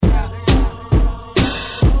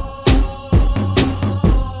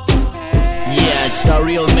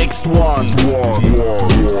Mix 1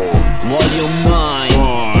 Volume 9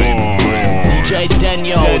 DJ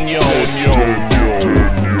Danyo.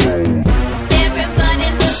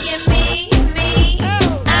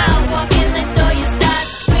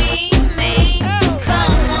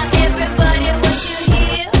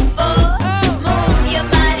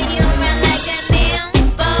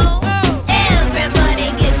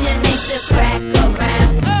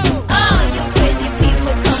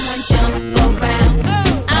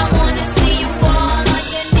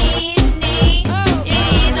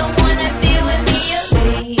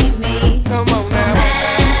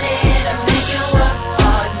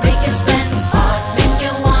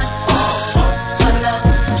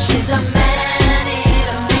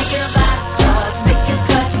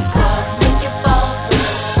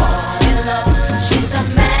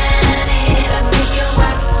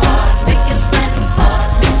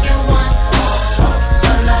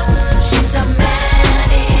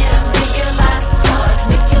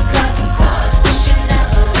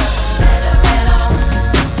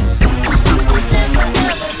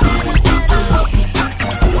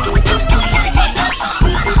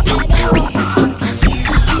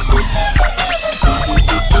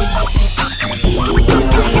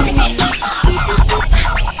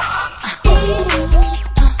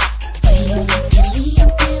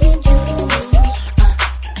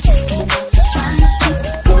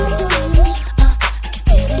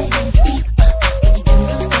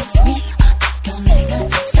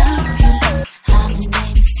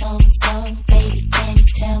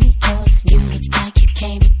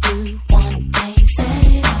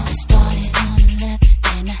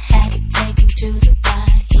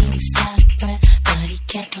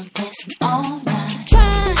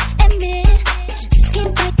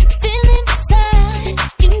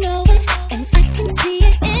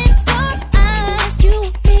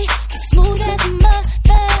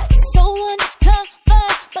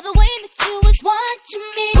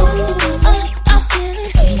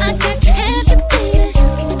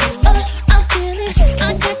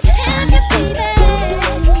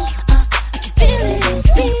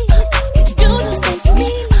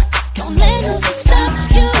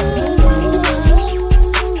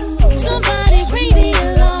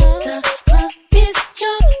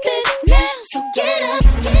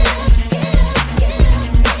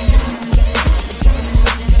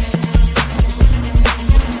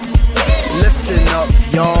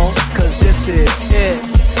 Y'all, cause this is it.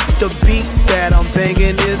 The beat that I'm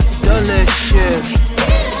banging is delicious.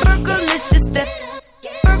 Burgerlicious step,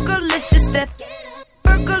 burgerlicious step,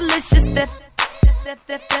 burgerlicious step.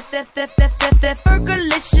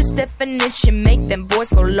 Burgerlicious definition make them boys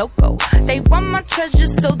go loco. They want my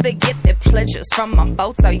treasures so they get their pleasures from my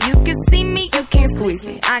boat. So you can see me, you can't squeeze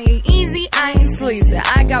me. I ain't easy, I ain't sleazy.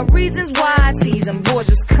 I got reasons why I tease them. Boys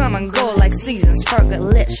just come and go like seasons.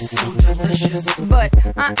 Burgerlicious, but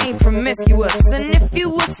I ain't promiscuous. And if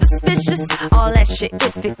you were suspicious, all that shit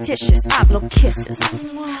is fictitious. I blow kisses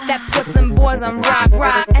that puts them boys on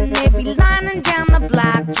rock, and they be lining down the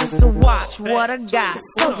block just to watch what I got.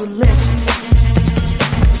 So delicious,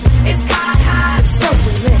 it's hot, so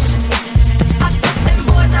delicious. I put them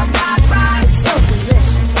boys on rock, so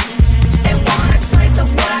delicious. They want a taste of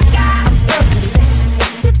what I got. I'm burgerlicious.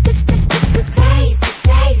 Taste it,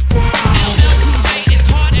 taste it. LL Cool J is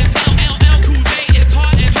hard as hell. LL Cool J is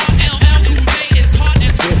hard as hell. LL Cool J is hard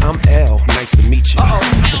as hell. I'm L, nice to meet you. LL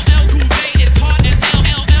Cool J is hard as hell.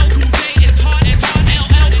 LL Cool J is hard as hell.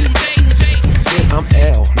 LL Cool J. I'm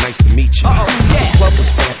L, nice to meet you. The club was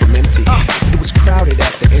far from empty. It was crowded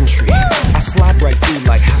at the entry. I slide right through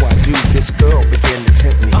like how I do. This girl began to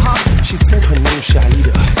tempt me. She said her name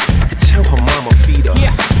Shaida. I could tell her mama feed her.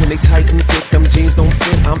 When they tighten fit, them jeans don't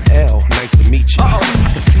fit. I'm L, nice to meet you. I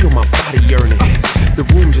could feel my body yearning. The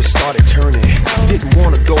room just started turning. Didn't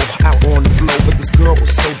want to go out on the floor, but this girl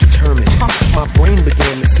was so determined. My brain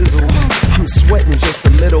began to sizzle. I'm sweating just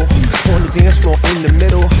a little. On the dance floor in the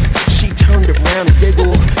middle, she turned around and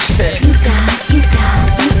giggled. She said, You got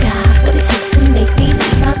what it takes to make me be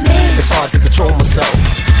my man. it's hard to control myself.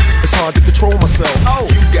 It's hard to control myself. Oh,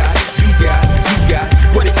 you got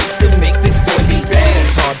what it takes to make this boy be bad.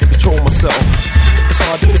 It's hard to control myself. It's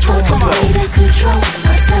hard to control myself. To control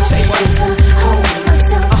myself. Say what? To hold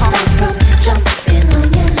myself back from jumping on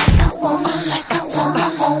you like I wanna, like I wanna.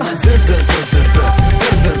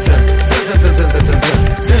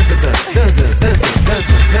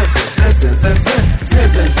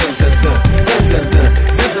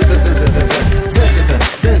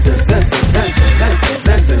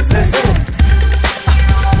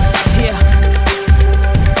 Yeah,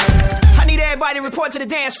 I need everybody to report to the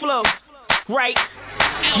dance floor right now.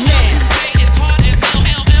 LL Cool J is hard as hell.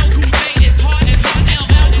 LL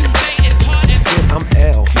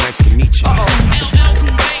nice to meet you. LL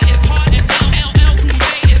Cool J is hard as hell. LL Cool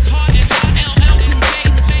J is hard as hell. LL Cool J.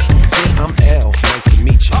 I'm L, nice to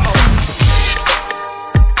meet you.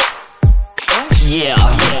 Yeah.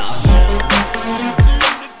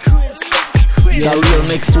 The Real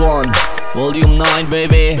Mix 1, Volume 9,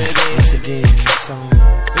 baby. Once again, this song.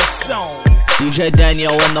 DJ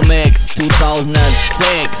Danyo in the mix,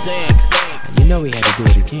 2006. You know we had to do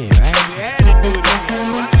it again, right?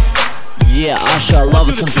 Yeah, Usher,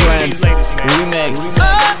 Lovers and Friends, remix.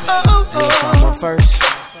 Hey, so I'm up first.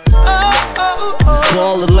 To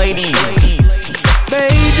all the ladies.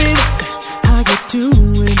 Baby, how you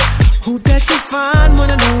doing? Who that you find?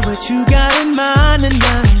 Wanna know what you got in mind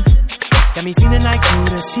tonight. Got me feeling like you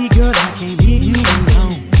to see, girl, I can't leave you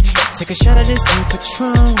alone. Take a shot of this here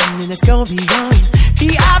Patron, and it's gonna be on.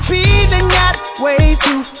 VIP then got way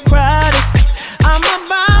too crowded. I'm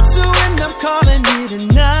about to, and I'm calling it a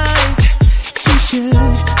night. You should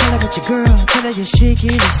holler with your girl, tell her you're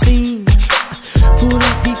shaking the scene. Pull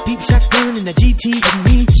up, beep, beep, shotgun in the GT with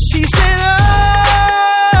me. She said,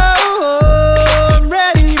 oh, I'm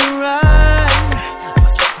ready to ride.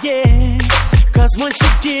 Yeah, cause once you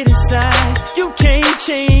get inside, you can't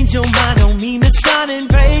change your mind. Don't mean to sound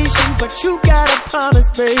impatient, but you gotta promise,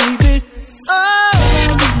 baby. Oh,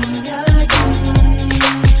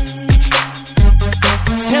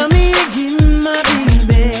 tell me again, my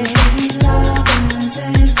baby.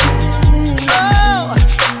 Oh,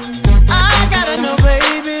 I gotta know,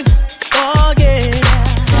 baby. Oh, yeah.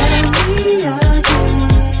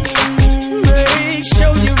 Make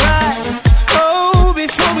sure you're right. Oh,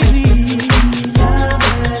 before we leave.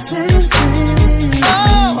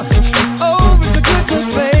 Oh, it's a good look,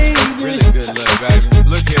 baby. Really good look, baby.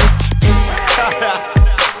 Look here.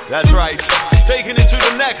 That's right. Taking it to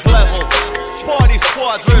the next level. Party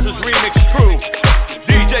Squad versus Remix Crew.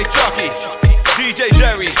 DJ Chucky, DJ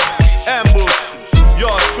Jerry, Ambush.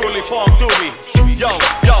 Yours truly, Funk Doobie. Yo,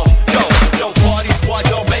 yo, yo, yo. Party Squad,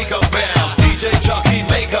 yo, make 'em bounce. DJ Chucky,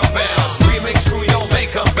 make 'em bounce. Remix Crew, yo,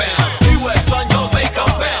 make 'em bounce. US Son, yo, make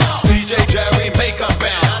 'em bounce. DJ Jerry, make 'em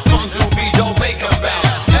bounce. Funk Doobie, yo, make 'em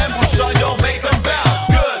bounce. Ambush Son, yo, make 'em bounce.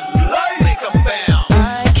 Good life, make 'em bounce. I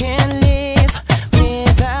can't live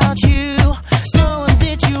without you. No one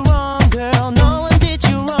did you wrong, girl. No one did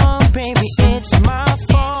you wrong, baby. It's my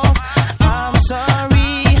fault. I'm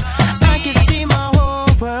sorry. I can see my whole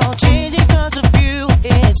world changing 'cause of you.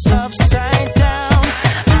 It's upside down.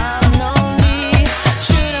 I'm lonely.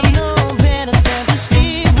 Should have known better than to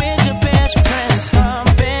sleep with your best friend. Come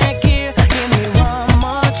back here, give me one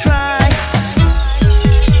more try.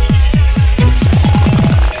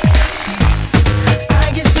 I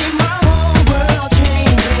can see my whole world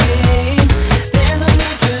changing. There's no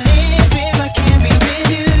need to live if I can't be with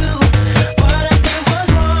you. What I did was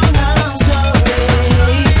wrong, I'm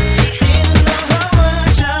sorry. Didn't know how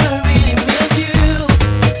much I really miss you.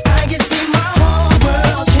 I can see my whole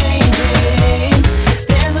world changing.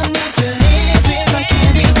 There's no need to live if I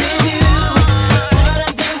can't be with you. What I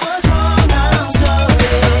did was wrong, I'm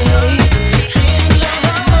sorry. Didn't know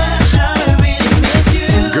how much I really miss you.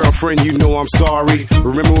 Girlfriend, you know I'm sorry.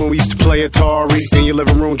 Remember when we used to play Atari in your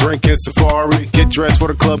living room, drinking Safari, get dressed for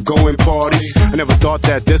the club, going party. I never thought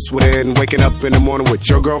that this would end. Waking up in the morning with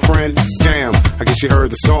your girlfriend. Damn, I guess she heard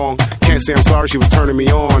the song. Can't say I'm sorry, she was turning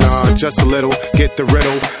me on. Just a little, get the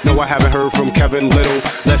riddle. No, I haven't heard from Kevin Little.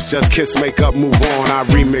 Let's just kiss, make up, move on. I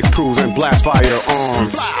remix cruise and blast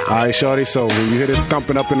firearms. Alright, shorty, so when you hear this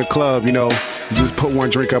thumping up in the club, you know, you just put one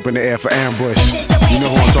drink up in the air for Ambush. You know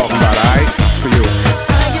who I'm talking about, alright? It's for you. I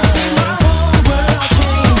can see my whole world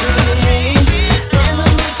changing. There's no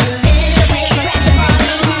need to live if I can't be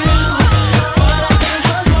with you. What I did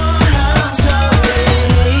was wrong, I'm sorry.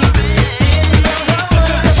 Didn't know how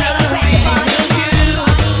much I really miss you.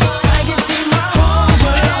 I can see my whole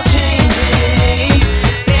world changing.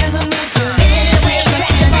 There's no need to live if I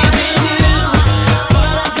can't be with you.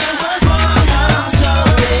 What I did was wrong, I'm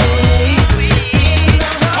sorry. Didn't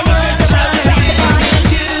know how much I really miss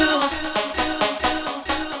you.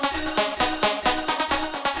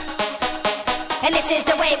 And this is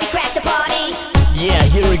the way we crash the party. Yeah,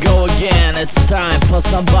 here we go again. It's time for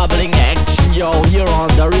some bubbling action, yo. Here on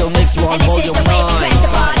the Real Mix 1, And this is Volume the way we crash the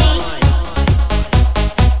 9. party.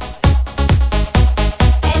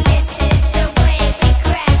 And this is the way we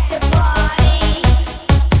crash the party.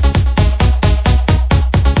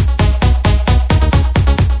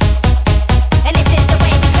 And this is the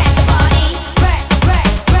way we crash the party. Crack, crack,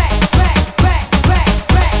 crack, crack, crack, crack,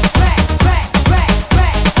 crack, crack, crack, crack, crack,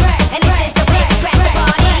 crack. And this is the way we crash the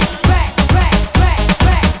party. Crack, crack, crack,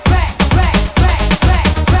 crack, crack, crack, crack, crack,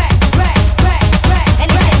 crack, crack, crack, crack. And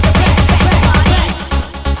this is the way we crash the party.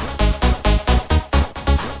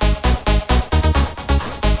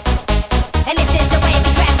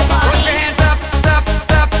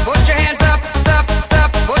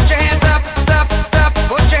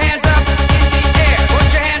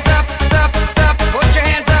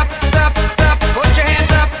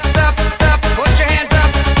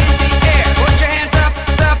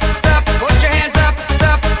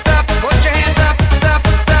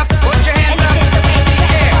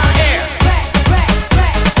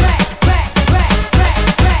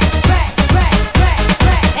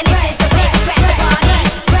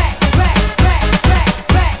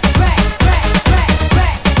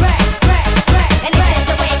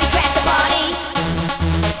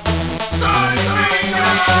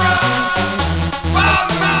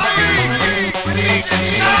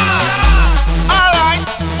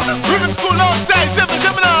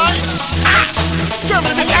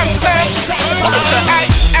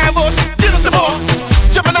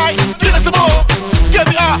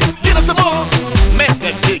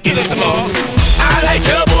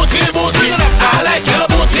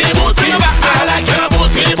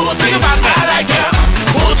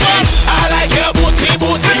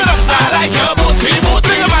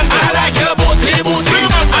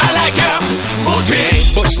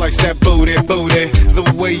 slice that booty, booty, the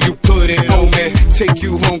way you put it on me. Take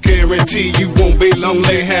you home, guarantee you won't be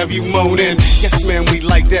lonely, have you moaning. Yes, man, we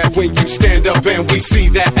like that when you stand up and we see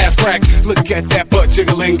that ass crack. Look at that butt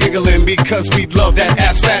jiggling, giggling, because we love that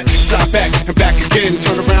ass fat. Side back and back again,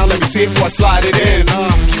 turn around, let me see it before I slide it in.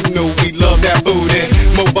 You know we love that booty,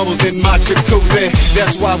 more bubbles than my jacuzzi.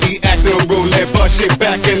 That's why we act unruly, bust it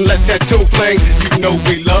back and let that tune fling. You know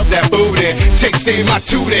we love that booty, tasting my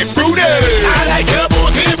tutti frutti. I like your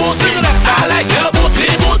booty, booty. I like your booty,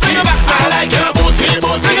 booty. I like your booty,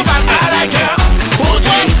 booty. I like your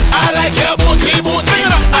booty. I like your booty, booty.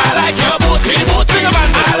 I like your booty, booty.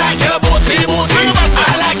 I like your booty, booty.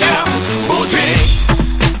 I like your booty.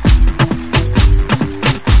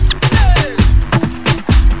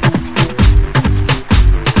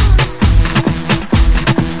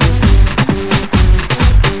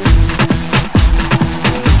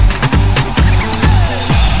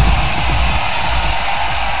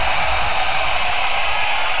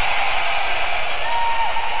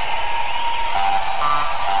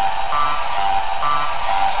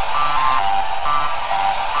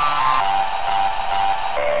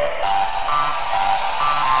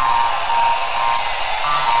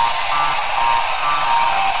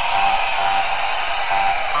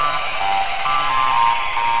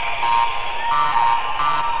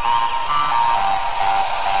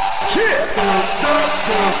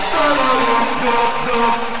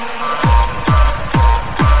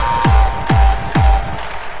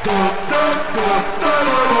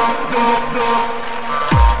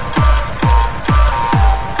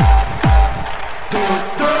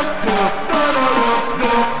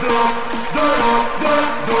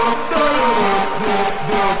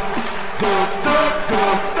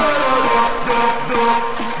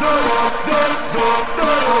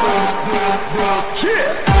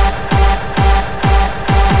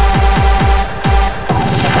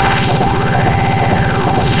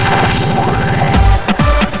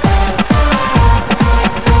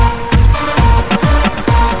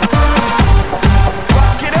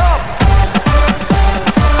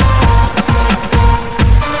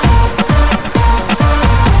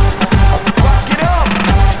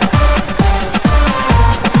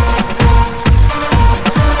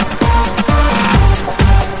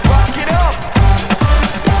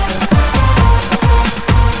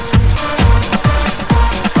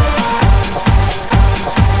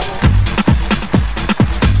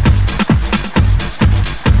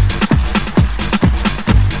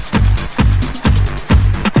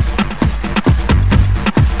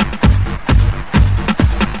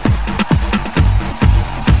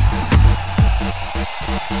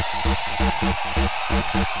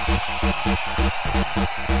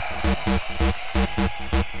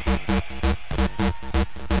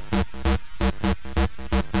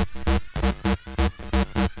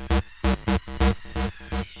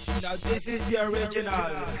 Now this is the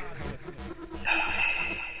original.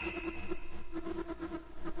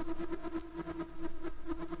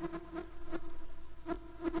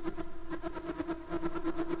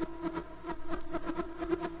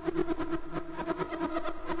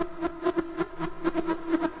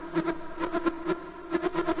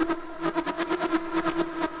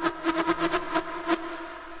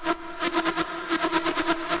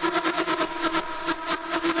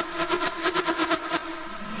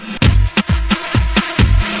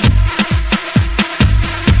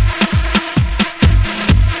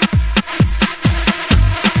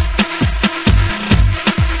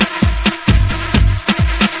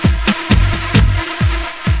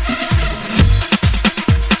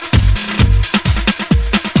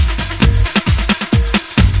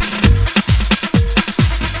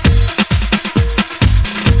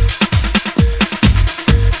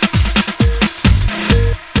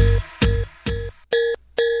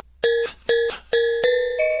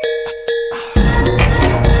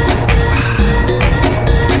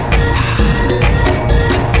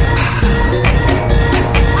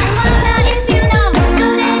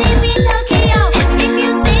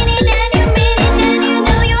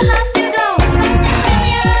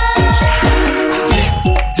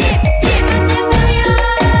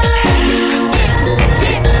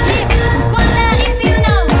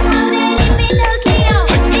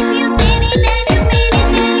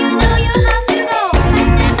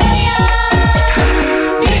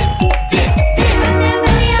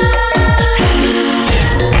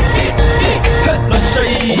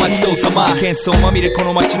様喧騒まみれこ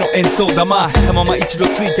の街の演奏玉たまま一度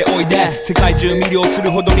ついておいで世界中魅了す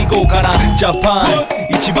るほどに豪華なジャパン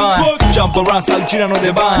一番ジャンプアランさうちらの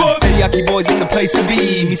出番テリヤキボーイズ in the place to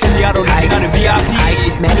be 見せてやろうオリジナル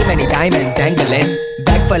VIP Many many diamonds dangling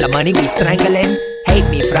Bag full of money we strangling Hate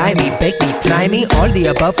me, fry me, bake me, try me, all the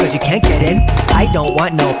above cause you can't get in. I don't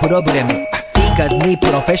want no problem, because me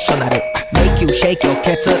professional. Make you shake your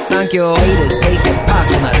cats, thank you. Haters take it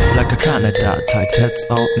personal. Like a Canada tight heads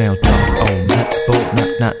out, nail talk, oh let's go.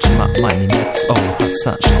 Knock knock my money nets, oh hot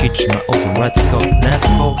sun, shiki my over, let's go. Let's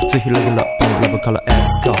go, to heal level up, level color S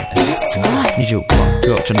go. Need you walk,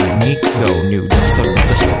 go, tonight need go. New dog, so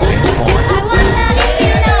let's show game point.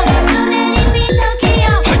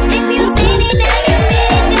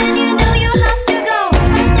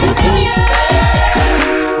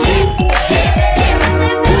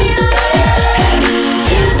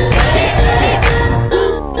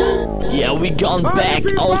 We gone back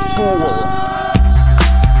old school.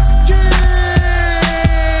 Yeah,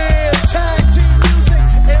 tag team music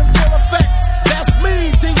in full effect. That's me,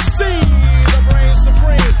 DC, the brain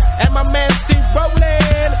supreme, and my man Steve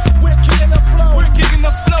Rowland. We're kicking the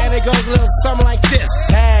flow, and it goes a little something like this.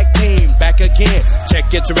 Tag team back again.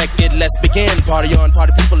 Check it, direct it, let's begin. Party on,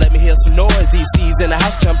 party people, let me hear some noise. DC's in the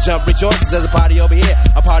house, jump, jump, rejoices. There's a party over here,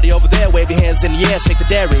 a party over there. Wave your hands in the air, shake the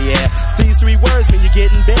dairy, yeah. These three words mean you're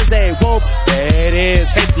getting busy. Whoop, there it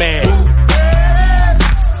is, Hitman.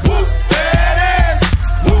 Whoop, there it is.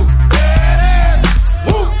 Whoop, there it is.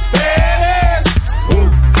 Whoop, there it is.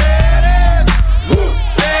 Whoop, there it is. Whoop,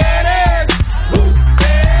 there it is. Whoop,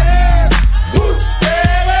 there it is. Whoop, there it is. Whoop,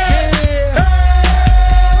 there it is.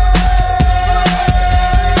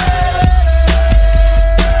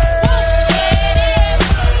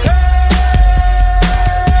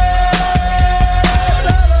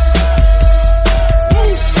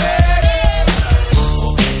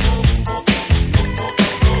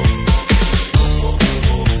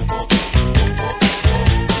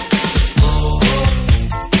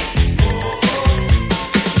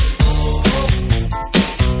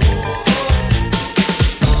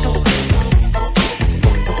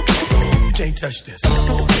 You can't touch this.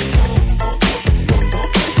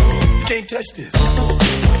 You can't touch this.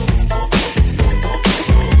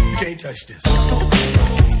 You can't touch this.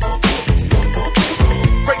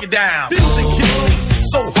 Break it down. Music hits me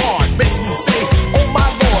so hard, makes me say, oh my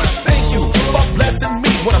Lord, thank you for blessing me.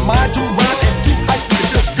 When I'm mind to rhyme and too hype, it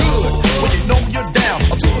feels good. When you know you're down,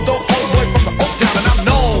 a super dope homeboy from the Oak Town, and I'm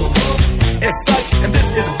known as such. And this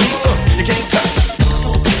is a beat you can't touch.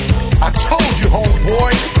 I told you,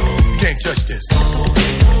 homeboy, you can't touch this.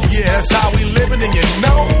 Yeah, that's how we living, and you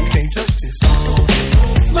know you can't touch this.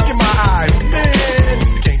 Look in my eyes, man,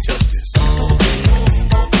 you can't touch this.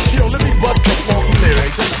 Yo, let me bust the funky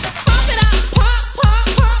lyrics. Pump it up, pump, pump,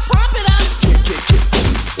 pump, pump it up.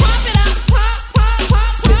 Pump it up, pump, pump,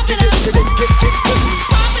 pump, pump it up. Pump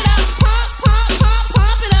it up, pump, pump, pump,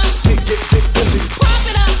 pump it up. Pump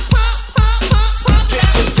it up, pump, pump, pump, pump it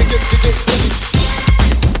up.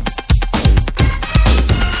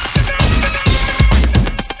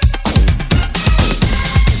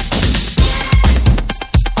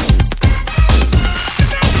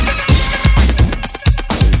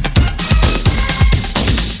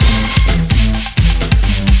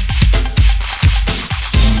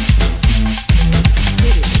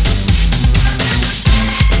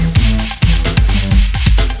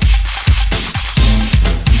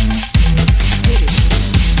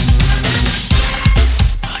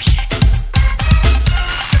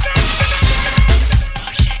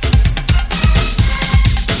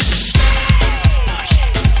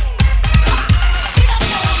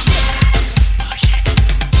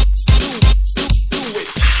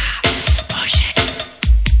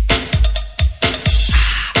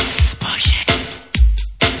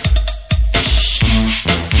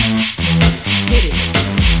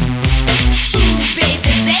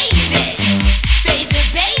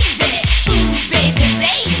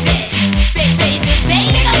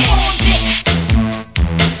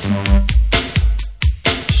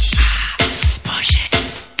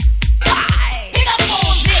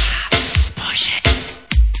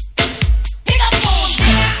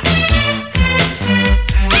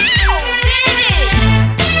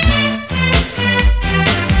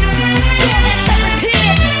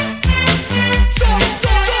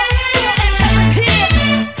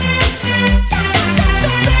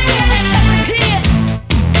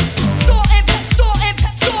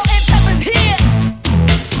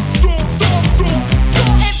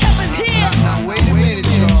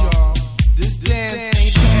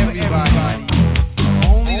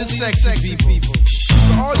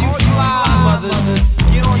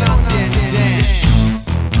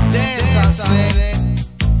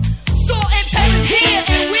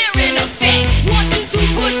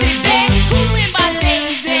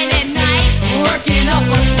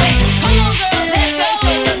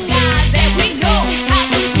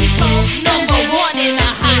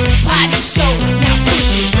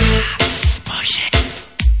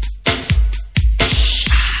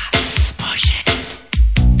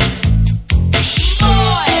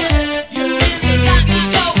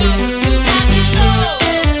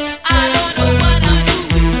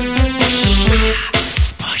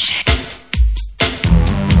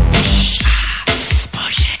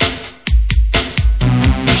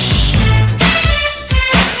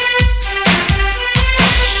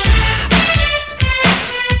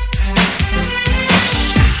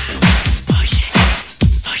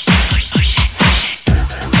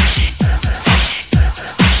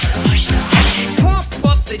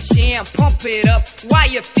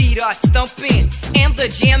 your feet are stumping and the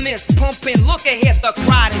jam is pumping. Look ahead, the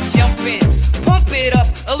crowd is jumping. Pump it up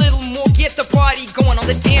a little more, get the party going on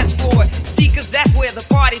the dance floor. See, cause that's where the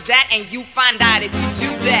party's at, and you find out if you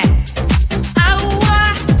do that.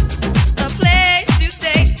 A place to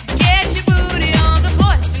stay. Get your booty on the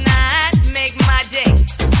floor tonight. Make my day.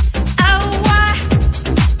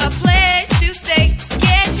 A place to stay.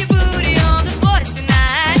 Get your booty on the floor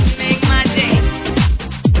tonight. Make my day.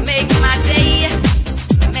 Make my day.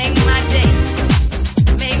 Make my day.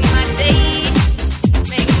 Make my day.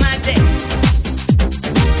 Make my day.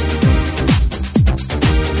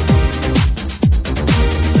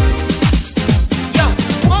 Yo,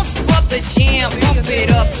 pump up the jam, pump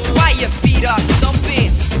it up while your feet are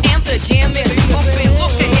stumping, and the jam is pumping.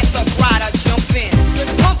 Look ahead, the crowd are jumping.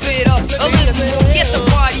 Pump it up a little more, get the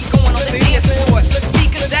party going on the dance floor. See,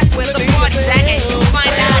 cause that's where the party's at, and you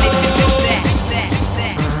find out if you do that.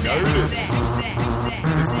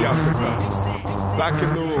 It's the Africans, back in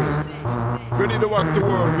the room, ready to rock the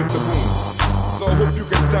world with the boom. So I hope you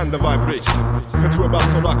can stand the vibration, cause we're about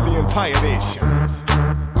to rock the entire nation.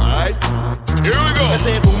 Alright, here we go. I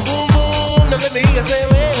say boom boom boom, now let me hear you say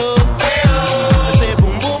way oh. I say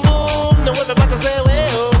boom boom boom, now everybody say way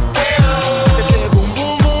oh. I say boom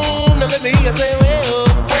boom boom, now let me hear you say way oh.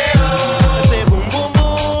 I say boom boom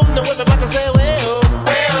boom, now everybody say way oh.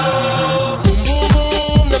 Boom boom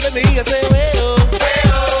boom, now let me hear you say way oh.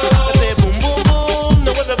 I say boom boom boom,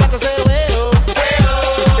 now everybody say way oh.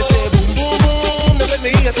 I say boom boom boom, now let me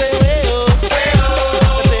hear you say way oh.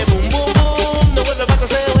 I say boom boom boom, now everybody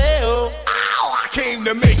say way oh. I came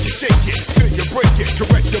to make you shake it till you break it,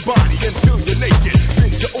 caress your body until you're naked.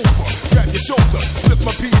 Bend you over, grab your shoulder, slip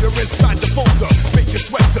my Peter inside the folder, make you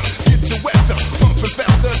sweater, get you wetter, pumping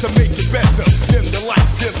faster to make it better. Dim the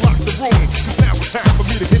lights, then lock the room, cause now it's time for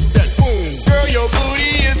me to hit that boom. Girl, your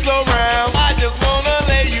booty is so round, I just wanna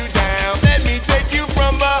lay you down. Let me take you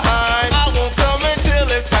from behind, I won't come until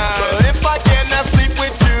it's time. But if I cannot sleep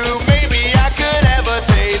with you, maybe I could have a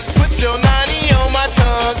taste. Put your 90 on my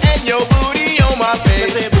tongue and your booty on my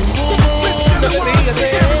face. Say boom boom boom, let me hear you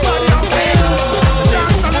say everybody on me. Say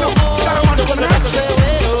boom boom boom, let me hear you say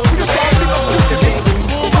say boom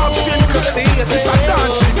boom boom, let me hear you say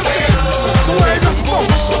So where the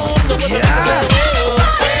folks? yeah.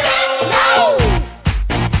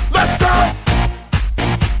 Let's go!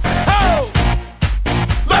 Oh!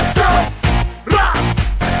 Let's go! Rock!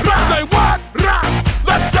 Rock! Say what? Rock!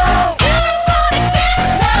 Let's go!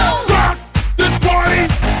 Rock this party!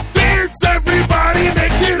 Dance everybody!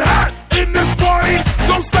 Make it hot in this party!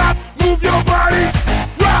 Don't stop! Move your body!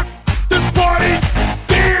 Rock this party!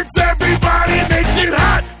 Dance everybody! Make it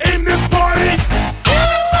hot in this party!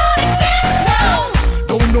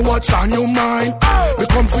 Don't know what's on your mind. We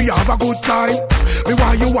come for you have a good time. Me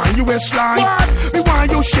want you on your waistline. Me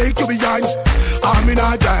want you shake your behind. I'm in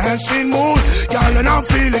a dancing mood, girl, and I'm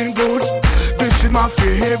feeling good. This is my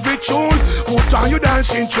favorite tune. Put on your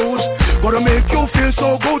dancing shoes. Gonna make you feel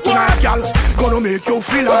so good tonight, girl. Gonna make you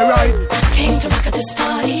feel alright. I came to rock at this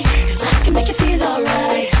party, cause I can make you feel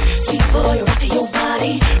alright. Sweet boy, rock your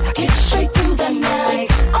body, rock it straight through the night.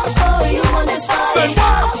 Oh, you want this body? Say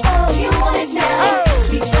what? Oh, you want it now?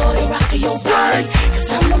 Sweet boy, rock your body,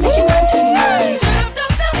 cause I'm gonna make you mine tonight.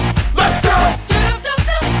 Let's go!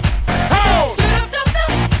 Oh!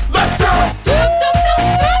 Let's go!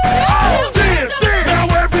 Oh, dance, dance! Now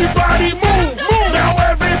everybody move, move! Now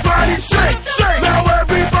everybody shake, shake! Now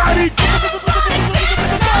everybody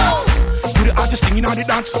You the hottest thing in all the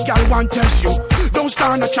dance, girl, want test you. Don't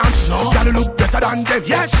stand a chance, no. Girl, you look better than them,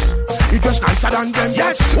 yes. You dress nicer than them,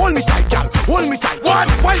 yes. Hold me tight, girl, hold me tight. What?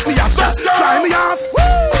 Wipe me off, Let's go. try me off.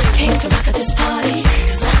 I came to rock at this party,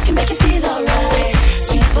 cause I can make you feel alright.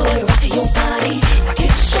 Sweet boy, rock your body, rock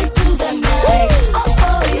it straight through the night.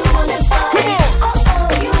 Oh, you want this body? Oh,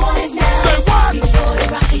 you want it now? Say what? Sweet boy,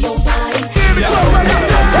 rock your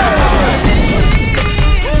body.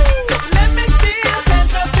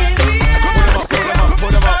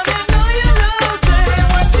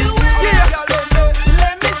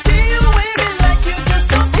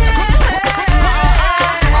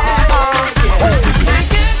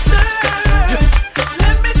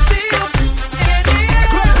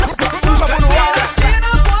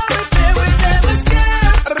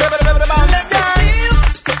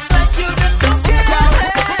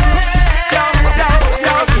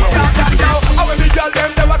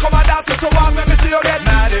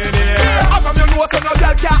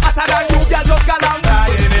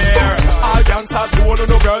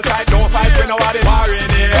 girl tight, don't fight when nobody bar in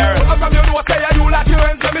here. How come you know say you like your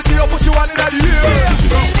hands? Let me see you push you one in the air.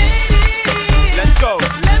 Let's go.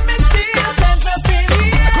 Let me see your hands up in the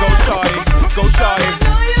air. Go shawty, go shawty.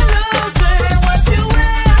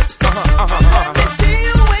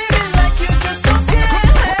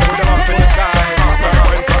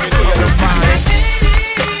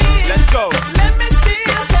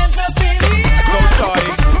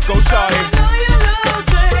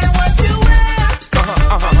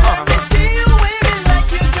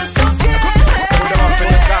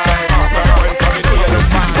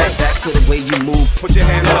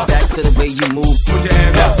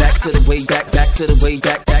 to the way,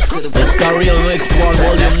 back to the way. It's the real mix one,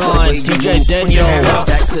 volume 9. DJ Danyo.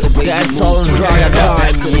 That's all Dragon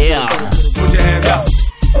time, yeah. Put your hands up.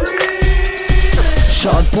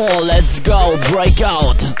 Sean Paul, let's go, break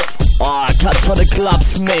out. Cuts for the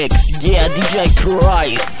club's mix, yeah, DJ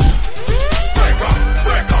Christ.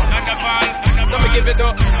 Let me give it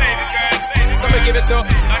up. Let me give it up.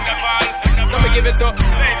 Let me give it up.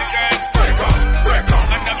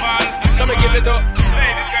 Let me give it up.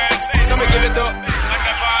 Let me give it up.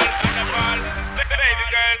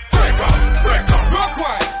 Rock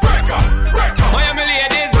one. Miami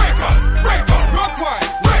ladies. Rock one.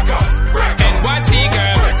 NYC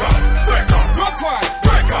girl. Rock one.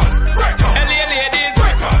 LA ladies.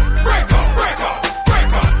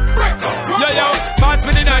 Yo, pass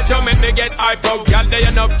me the night, yo, make me get hype out. Y'all day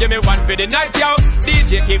enough, give me one for the night, yo.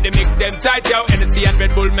 DJ keep the mix them tight, yo. Energy and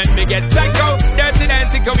Red Bull make me get psycho. Dirty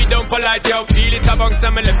dancing, cause we don't polite, yo. Feel it amongst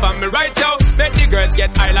them and left on me right, yo. Make the girls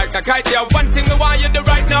get high like a kite, yo. One thing I want you to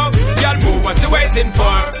right now. Y'all move, what you waiting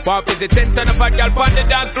for? Walk with the tent on the fat, y'all on the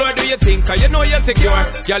dance floor. Do you think, cause you know you're secure?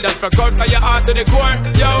 Y'all just rock out, cause your heart to the core,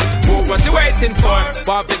 yo. Move, what you waiting for?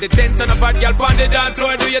 Walk with the tent on the fat, y'all on the dance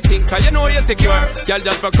floor. Do you think, cause you know you're secure? Y'all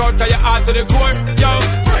just rock out, cause your heart to the core, yo.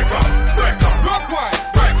 Break up, rock one.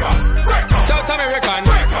 South American,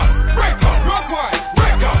 rock one,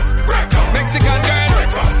 Mexican girl,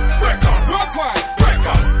 rock one,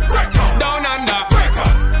 down under,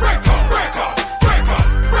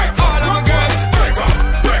 all of my girls,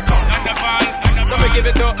 let me give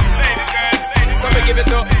it up, let me give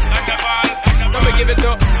it up, let me give it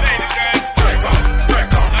up,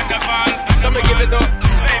 let me give it up,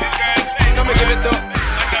 let me give it up.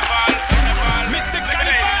 Mr.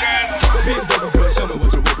 California, bend over, girl, show me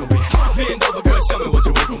what you're working with. Bend over, girl, show me what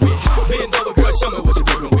you're working with. Bend over, girl, show me what you're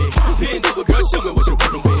working with. Bend over, girl, show me what you're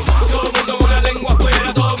working with. Todo el mundo con la lengua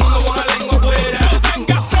afuera, todo el mundo con la lengua afuera.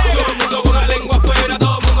 Todo el mundo con la lengua afuera,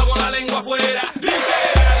 todo el mundo con la lengua afuera. Dice,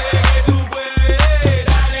 dale que tú puedes,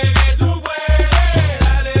 dale que tú puedes,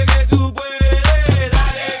 dale que tú puedes,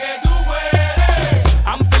 dale que tú puedes.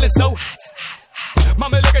 I'm feeling so hot,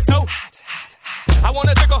 mama looking so hot. I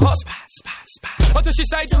wanna take a hot spot. Until she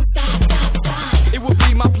say, don't stop, stop, stop. It would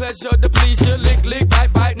be my pleasure to please you. Lick, lick,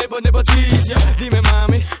 bite, bite, nibble, nibble, tease you. Dime,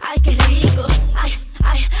 mami. Ay, qué rico. Ay,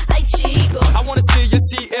 chico. I wanna see you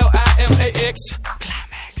CLIMAX.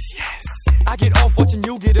 Climax, yes. I get off watching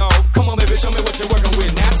you get off. Come on, baby, show me what you're working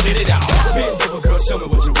with. Now sit it out. Bend over, girl, show me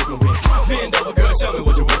what you're working with. Bend over, girl, show me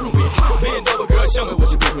what you're working with. Bend over, girl, show me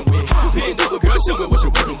what you're working with. Bend over, girl, show me what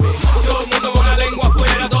you're working with. Todo el mundo con la lengua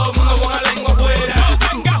afuera, todo el mundo con la lengua afuera.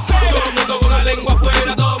 Todo el mundo con la lengua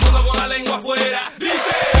afuera, todo el mundo con la lengua afuera.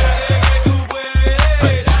 Dice, dale que tú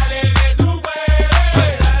puedes, dale que tú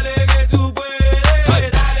puedes, dale que tú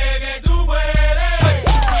puedes, dale que tú puedes.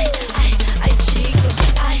 Ay, chico.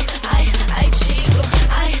 Ay, chico.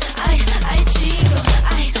 Ay, chico.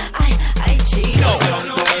 Ay, chico.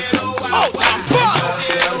 Oh,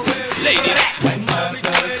 lady, come on.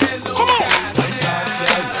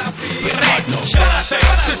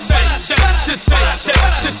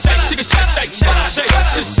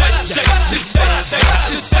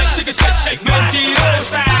 Shake,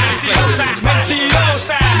 mentirosa, mentirosa,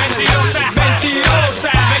 mentirosa, mentirosa,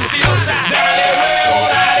 mentirosa, mentirosa. Dale huevo,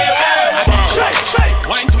 dale huevo. Shake,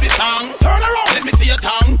 wine to the song. Turn around, let me see your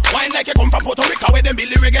tongue. Wine like you come from Puerto Rico where them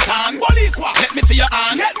Billy reggaeton. Boricua, let me see your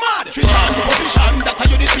hand. Get mad. Trishan, position, that's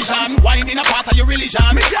your decision. Wine in a part of your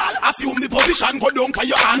religion. Assume the position, go down to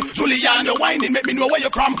your hand. Julian, you're whining, make me know where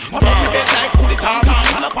you're from. My body bed like booty tongue.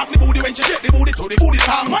 And I pack the booty when she shake the booty to the booty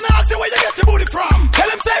tongue. Man, I ask you where you get the booty from. Tell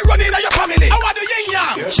them say run in your family. I want the yin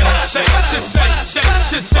yang.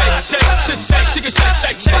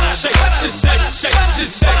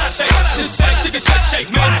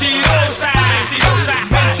 Mentirosa,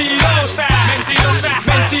 mentirosa, mentirosa, mentirosa,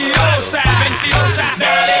 mentirosa, mentirosa.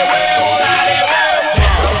 Dale huevo, dale huevo.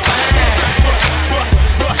 That girl's fine,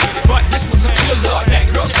 but this one's a killer. That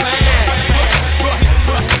girl's fine,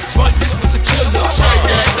 but this one's a killer. Shake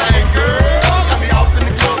that thing, girl. Got me out in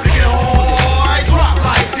the club to get hard. Drop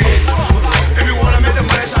like this. If you wanna make the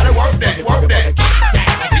money, try to work that, work that.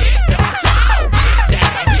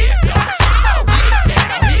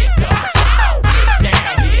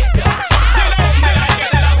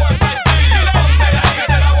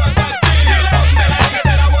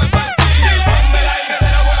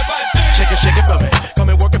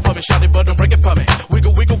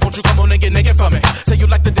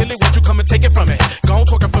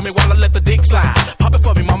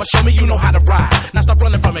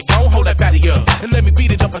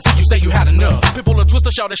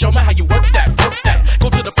 Shout show me how you work that, work that. Go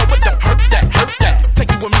to the floor, but don't hurt that, hurt that.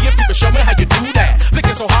 Take you with me if you can show me how you do that.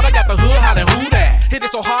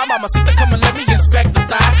 let me inspect the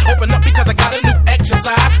thigh. Open up because I got a new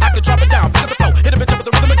exercise. I can drop it down, pick up the flow, hit a bitch up with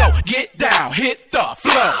the rhythm and go. Get down, hit the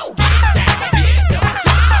flow.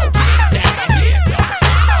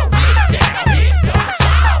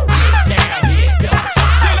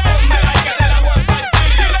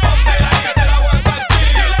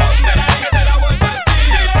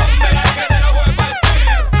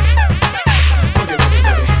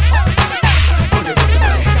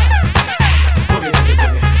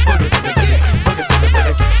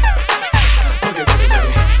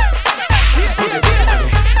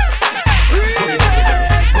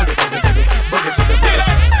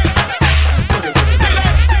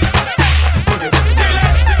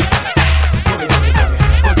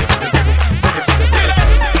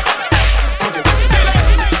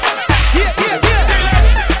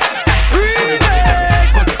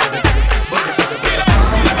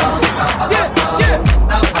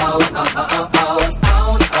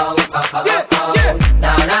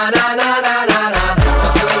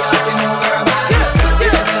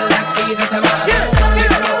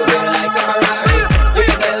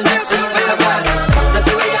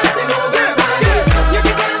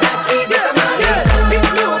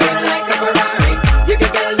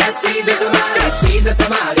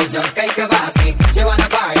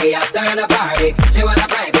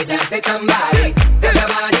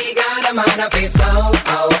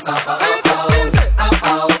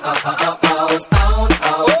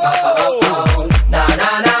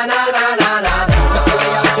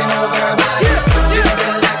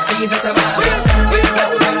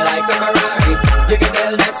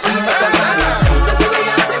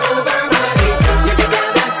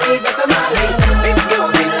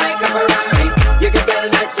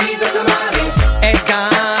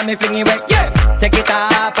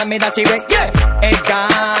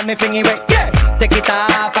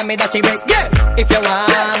 If you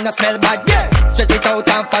wanna smell bad, yeah, stretch it out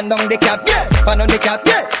and fan down the cap, yeah, fan on the cap,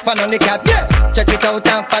 yeah, fan on the cap, yeah, stretch it out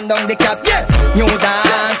and fan down the cap, yeah. New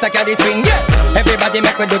dance, I carry swing, yeah. Everybody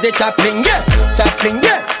make me do the chopping, yeah, chopping,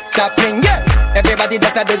 yeah, chopping, yeah. Everybody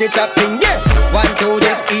does do the chopping, yeah. 1, 2,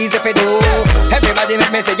 this easy for do. Everybody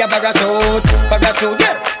make me say yeah, parachute, parachute,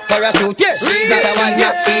 yeah, parachute, yeah. She's a one,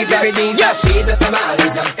 yeah, she's everything, yeah. She's a tamale,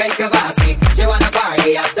 jump like a vasi. She wanna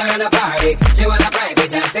party after the party. She wanna private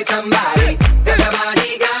dance with somebody. Cause her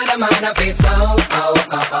body got a man of its own. Oh,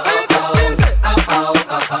 oh, oh, oh, oh. Oh, oh,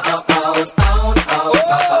 oh, oh, oh, oh. Oh, oh,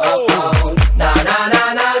 oh, oh, oh. Na, na,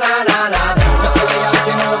 na, na, na, na, na. Just the way how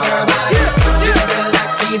she move her body. You can tell that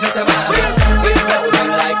she's a tamale. It's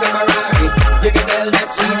moving like a Ferrari. You can tell that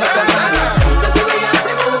she's a tamale. Just the way how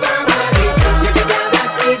she move her body. You can tell that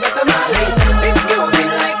she's a tamale. It's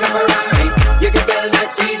moving like a Ferrari. You can tell that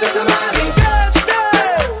she's a tamale.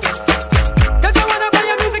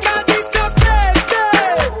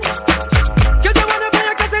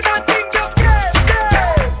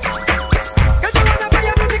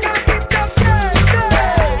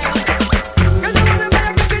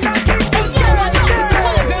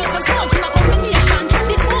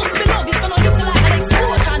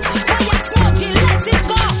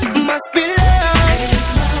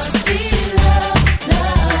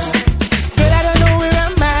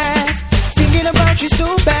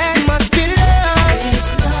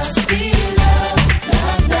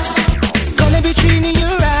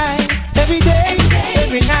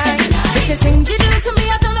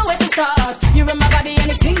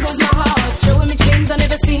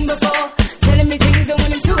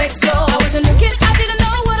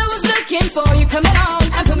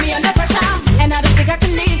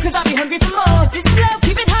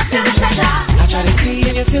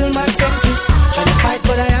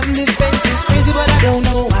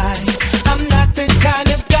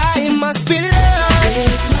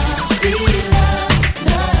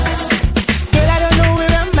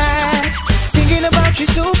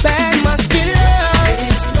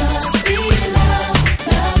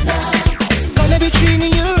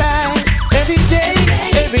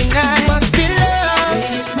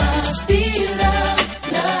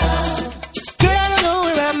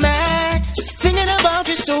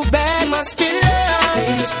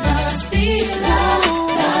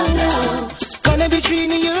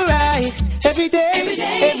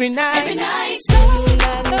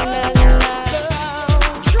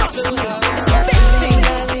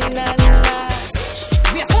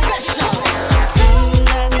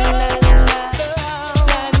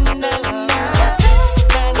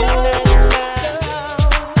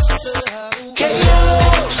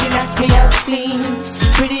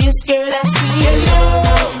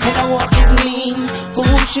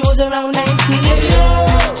 She was around 19.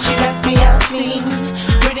 She knocked me out clean.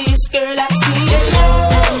 Prettiest girl I've seen.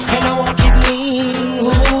 And I walk his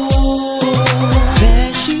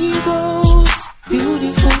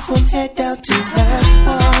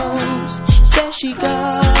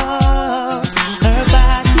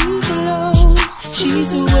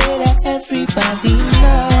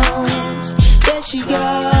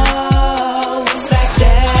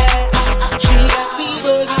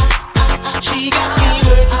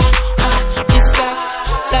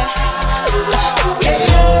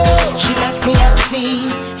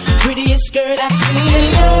prettiest girl I've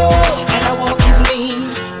seen. And her walk is mean.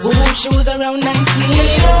 Ooh, she was around 19.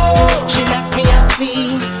 She knocked me out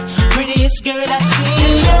clean. Prettiest girl I've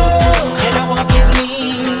seen. And her walk is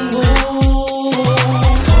mean. Ooh,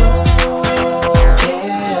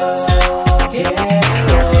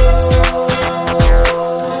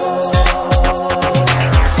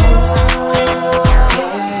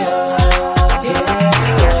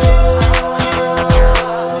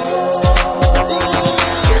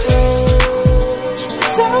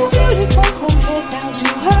 so beautiful from head down to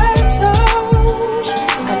her toes.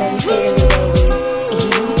 I know you feel me, baby.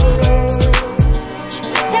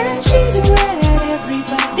 And she's red and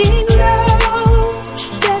everybody knows.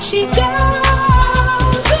 There she goes.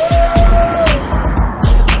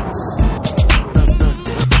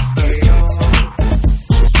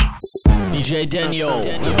 DJ Danyo.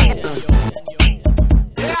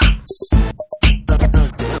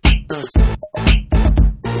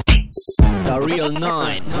 The real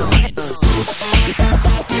 9.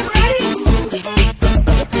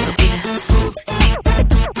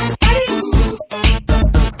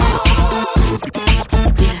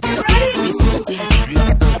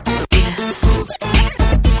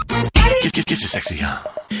 Get your sexy on.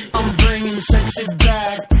 I'm bringing sexy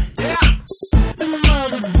back. Them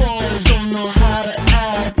other boys don't know how to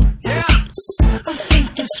act. I'm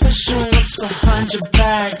thinking special, what's behind your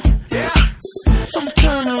back? So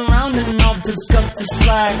turn around and I'll pick up the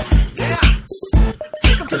slack.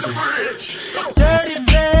 Take up to the bridge. Dirty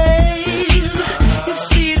babe, you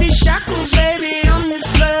see these shackles, baby, I'm your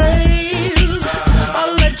slave.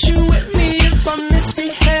 I'll let you whip me if I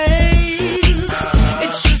misbehave.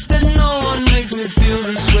 It's just that no one makes me feel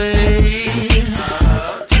this way.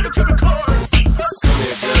 Take it to the chorus. Come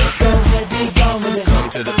here, girl. Go ahead, be gone with it. Come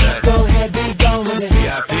to the back. Go ahead, be gone with it.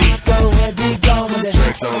 VIP. Go ahead, be gone with it.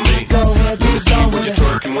 Drinks on me. Go ahead, be gone What with you it.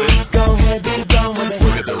 twerking with? Go ahead, be gone with it.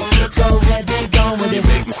 Look at those hips. Go ahead, be gone with You it.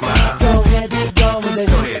 make me smile. Go ahead, be gone with it.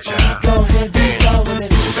 Go ahead, child. Go ahead, be gone with it.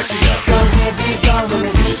 Get your sexy out. Go ahead, be gone with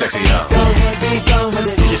it. Get your sexy out. Go ahead, be gone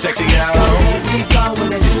with it. Get your sexy out. Go ahead, be gone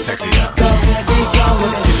with it. Get your sexy out. Go ahead, be gone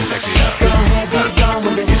with it. Get your sexy out. Go ahead, be gone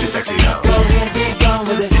with it. Get your sexy out. Go ahead, be gone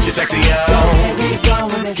with it. Get your sexy out. Go ahead, be gone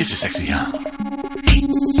with it. Get your sexy out.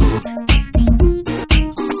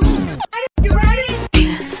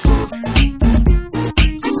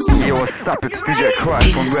 Yo, what's up? It's DJ Crush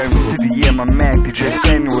from Rhythm City. Yeah, my man DJ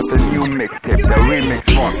Danyo with a new mixtape, the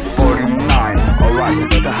Remix 149. Alright,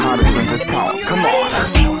 it's the hottest in the town. Come on.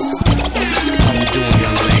 How you doing,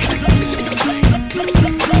 young lady?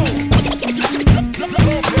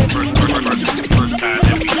 First time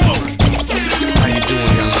that we spoke. How you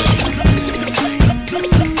doing, young lady?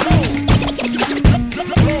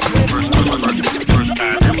 First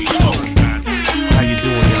time that we spoke. How you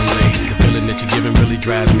doing, young lady? The feeling that you're giving really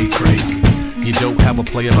drives me crazy. You don't have a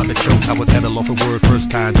play about the choke. I was at a loss for word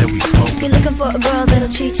first time that we spoke. You're looking for a girl that'll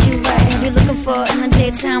treat you right. You're looking for in the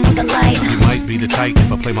daytime with a light. You might be the type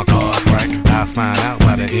if I play my cards right. I'll find out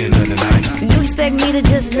by the end of the night. You expect me to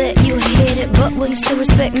just let you hit it, but will you still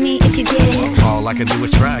respect me if you get it? All I can do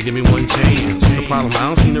is try, give me one chance. What's the problem?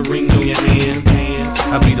 I don't see the ring on your hand.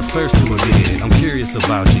 I'll be the first to admit it. I'm curious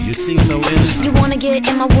about you. You seem so innocent. You wanna get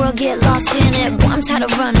in my world, get lost in it. Boy, I'm tired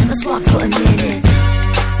of running, let's walk for a minute.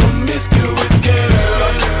 Promiscuous girl,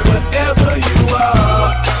 whatever you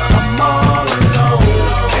are, I'm all alone,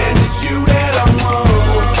 and it's you that I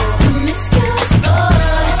want. Promiscuous boy,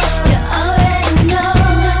 you already know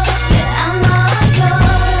that I'm all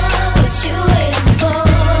yours. What you waiting for?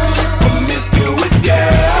 Promiscuous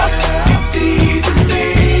girl, you teasing me.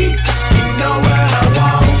 You know what I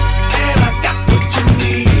want, and I got what you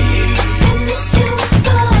need. Promiscuous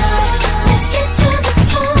boy, let's get to the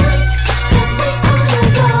point, 'cause we on the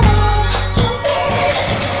go.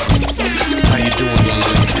 How you doing, young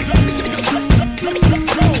lady?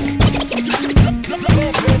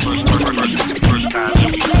 First time that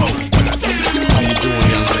we spoke. How you doing,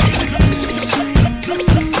 young lady?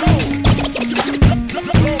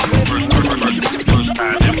 First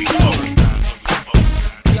time that we spoke.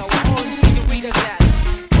 Yo, all these senoritas at?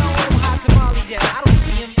 Yo, hot tamale yet? I don't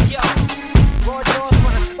see him. Yo, raw jaws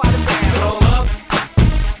wanna spot him down. Throw him up.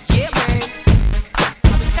 Yeah, man.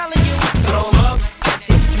 I've been telling you. Throw him up.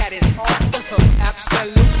 This cat is off the hook.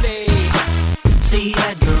 Absolutely. See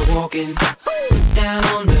that girl walking down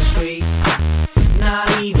on the street, not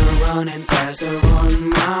even running faster on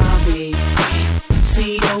my beat.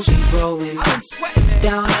 See those feet rolling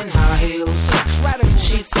down in high heels.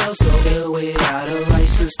 She feels so ill without a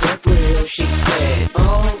license to thrill. She said,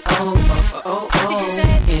 oh, oh, oh, oh, oh,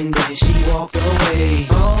 and then she walked away.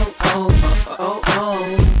 Oh, oh, oh, oh,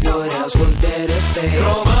 oh, what else was there to say?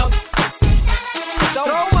 Throw 'em up.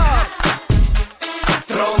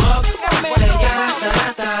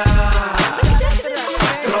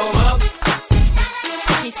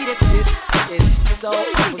 so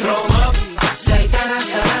throw up, say da da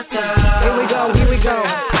da da. Here we go, here we go.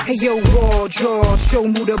 Hey yo, raw jaws, show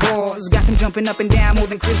me the balls. Got them jumping up and down more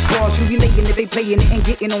than Chris Cross. You relating it, they playing it and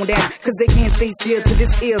getting on down. Cause they can't stay still to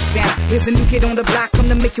this ill sound. Here's a new kid on the block, come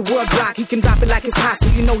to make your world rock. He can drop it like it's hot, so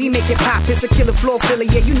you know he make it pop. It's a killer floor filler,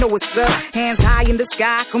 yeah, you know what's up. Hands high in the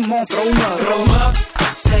sky, come on, throw 'em up. Throw 'em up,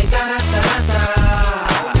 say da da da da da.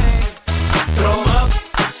 Throw 'em up,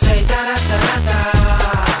 say da da da da da.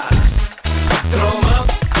 Throw 'em up,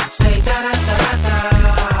 say da da da da da.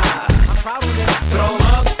 I'm proud of it. Throw 'em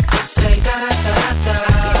up, say da da da da da.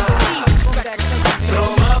 Throw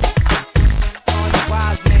 'em up, all you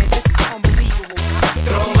wise man, this is unbelievable.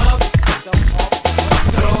 Throw 'em up, throw 'em up.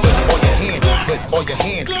 Put all your hands, put all your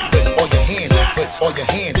hands, put all your hands, put all your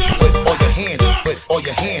hands, put all your hands, put all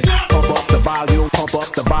your hands. Pump up the volume, pump up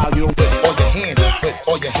the volume. Put all your hands, put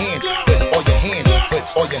all your hands, put all your hands, put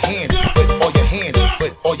all your hands, put all your hands,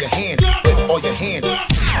 put all your hands, put all your hands.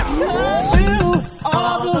 You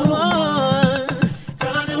are the one,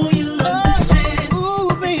 girl, I know you understand. Ooh,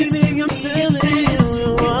 baby, I'm telling you,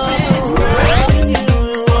 you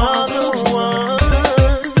are the one,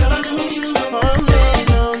 girl, I know you understand.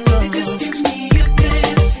 Just give me a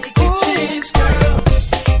chance, take a chance, girl.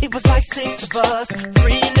 It was like 6 of us,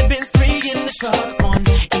 3 in the Benz, 3 in the truck. On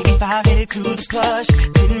 85 headed to the plush.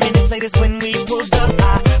 10 minutes later's when we pulled up. I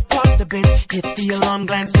parked the Benz, hit the alarm,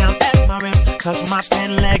 glanced down at my rims, tucked my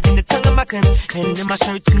pant leg in the tongue of my Tim, and in my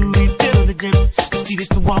shirt to refill the drip. Proceeded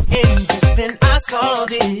to walk in, just then I saw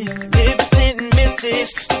this magnificent missus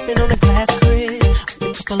sipping on a glass of Chris,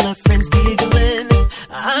 with a couple of friends giggling.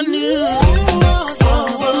 I knew you were the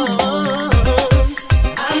one.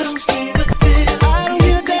 I don't give a damn. I don't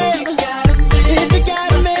give a damn. If you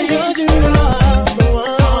got a man, you are the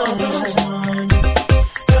one.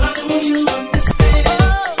 Girl, I know you understand.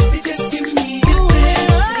 You just give me a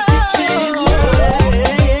chance, take a chance.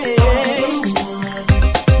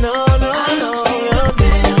 No, no, no,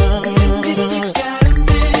 if you got a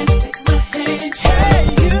man, take my hand. Hey,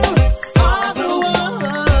 you are the one.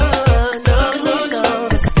 No, no, no,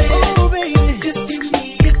 oh baby, just give me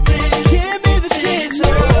a chance. Give me the chance. Oh,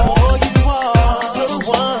 you are the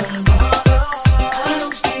one. I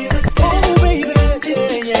don't give a damn. Oh baby,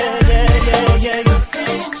 yeah, yeah, yeah, yeah, yeah.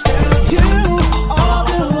 You are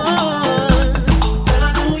the one. I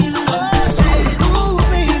know you understand. Ooh,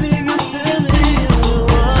 baby, I'm telling you.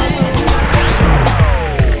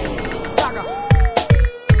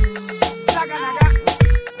 Saga, naga.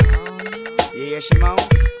 Yeah, Shimon.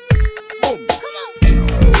 Boom.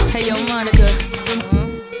 Hey yo, Monica,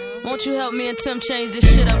 won't you help me and Tim change this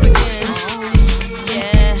shit up again?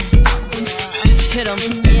 Yeah, hit 'em.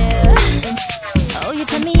 Yeah. Oh, you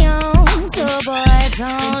turn me on, so boy,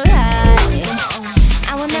 don't lie.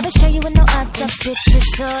 I will never show you with no other bitches,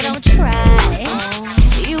 so don't try.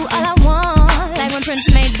 You all I want, like when Prince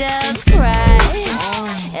made doves cry.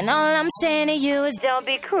 And all I'm saying to you is don't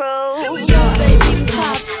be cruel. Yo, baby,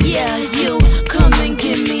 pop, yeah, you come and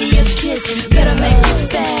give me a kiss. Better make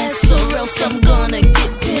it fast, or else I'm gonna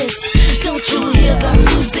get pissed. Don't you hear the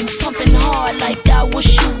music pumping hard like I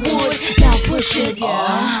wish you would? Now push it,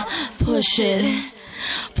 yeah, push it.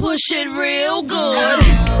 Push it real good.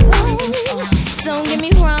 Don't get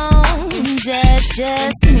me wrong, that's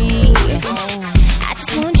just me. I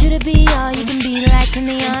just want you to be all you can be, like in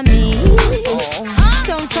the army.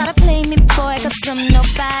 Don't try to play me, boy, cause I'm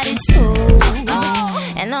nobody's fool.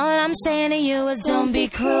 And all I'm saying to you is don't be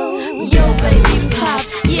cruel. Yo, baby, pop,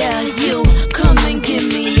 yeah, you come and give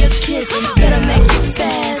me a kiss. Better make it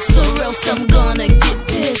fast, or else I'm gonna get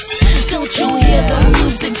pissed. Don't you hear the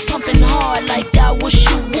music pumping hard like I wish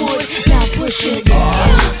you would? Now push it,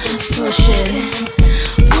 yeah, push it.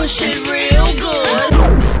 Push it real good.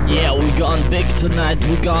 Yeah, we gone big tonight.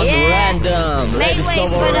 We gone random. Ladies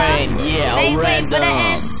Sovereign. Yeah, random.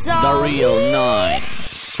 The real night.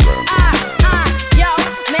 Yo,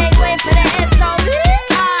 make way for the SOB.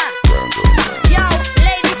 Yo,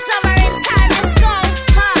 Lady Summer in time, let's go.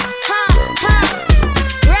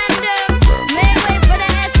 Random, make way for the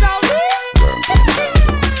SOB.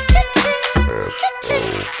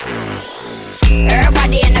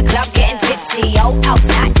 Everybody in the club getting tipsy. Yo, elf,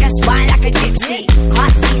 not just wine like a gypsy.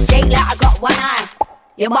 Can't see straight like I got one eye.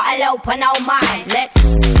 Your bottle open, oh mine. Let's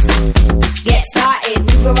get started.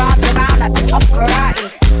 Move your arms around like a tough karate.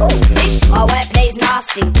 Ooh, ish, my wordplay's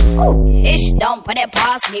nasty. Ooh, ish, don't put it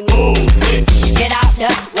past me. Move, titch, get out the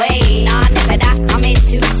way. Nah, nigga, that I'm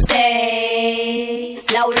here to stay.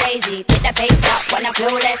 Flow lazy, pick the pace up when I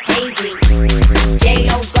feel less hazy.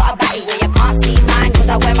 J-Lo's got a body where you can't see mine, cause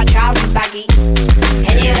I wear my trousers baggy.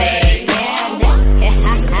 Anyway,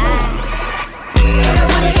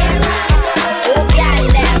 yeah,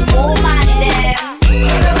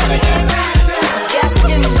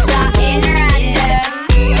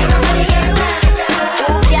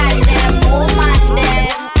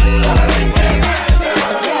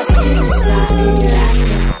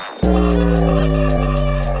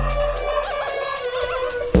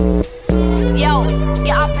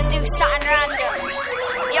 Get up and do something random.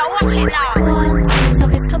 Yo, watch it now. 1, 2, so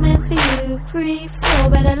it's coming for you. 3, 4,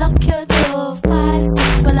 better lock your door. 5,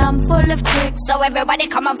 6, well I'm full of tricks. So everybody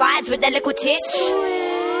come and vibes with their little tits.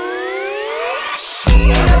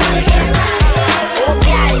 Oh,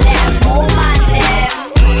 girl, them, oh, man, them.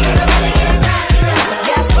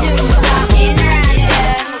 Just do something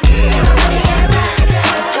random.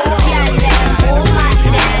 Oh, girl, them, oh, man,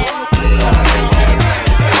 them.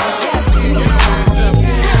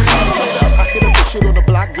 I hit up the shit on the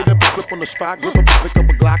block, get up and flip on the spot, grip up, pick up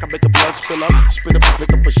a Glock, I make a blood spill up, spit up,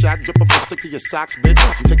 pick up a shot, drip up and stick to your socks, bitch.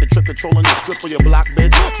 Take a trip controlling the strip of your block,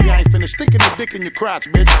 bitch. See, I ain't finished sticking the dick in your crotch,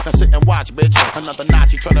 bitch. Now sit and watch, bitch. Another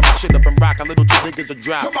notch, you turning my shit up and rock, a little too big as a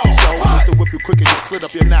drop. So, used to whip you quick and you split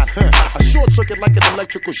up your knot, huh? A short circuit like an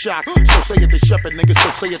electrical shock. So say it to shepherd, niggas,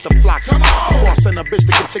 so say it to flock. Before I send a bitch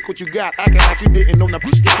that can take what you got, acting like you didn't know the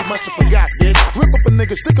bitch that you must have forgot, bitch. Rip up a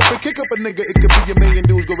nigga, stick up and kick up a nigga. It could be a million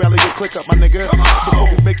dudes, go rally your click up, my nigga. Before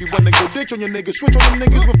we make you run and go ditch on your niggas, switch on them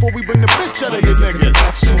niggas before we bring the bitch out of your niggas.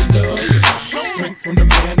 Strength from the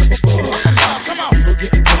man up above. People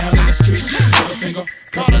getting down in the streets. Middle finger,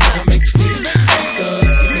 cause I never make squeeze.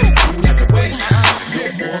 Studs keeping it cool like a waist.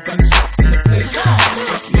 More gunshots in the place.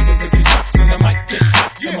 Just niggas licking shots when the mic gets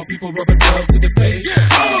hot. Come on, people rubbing love to the face.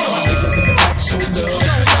 My niggas in the back show love.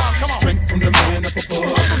 Strength from the man up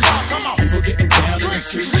above. People getting down in the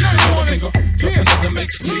streets. Middle finger, cause I never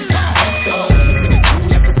make squeeze. Studs keeping it cool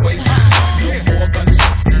like a waist. More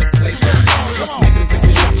gunshots in the place. Just niggas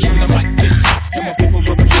licking shots when the mic gets hot. Come on, people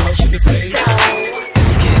rubbing love to the face.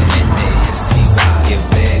 Let's get nasty. Get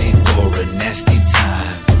ready for a nasty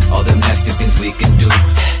time. All the nasty things we can do.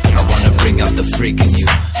 I wanna bring out the freak in you.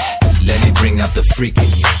 Let me bring out the freak in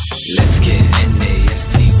you. Let's get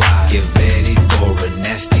nasty. Get ready for a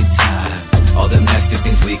nasty time. All the nasty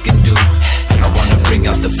things we can do. I wanna bring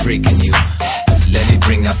out the freak in you. Let me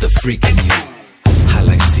bring out the freak in you. I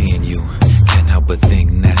like seeing you. Can't help but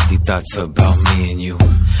think nasty thoughts about me and you.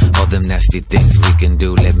 All them nasty things we can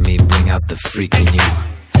do. Let me bring out the freak in you.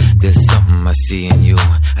 There's something I see in you.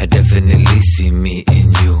 I definitely see me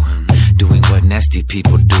in you. Doing what nasty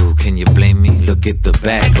people do. Can you blame me? Look at the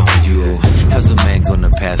bag on you. How's a man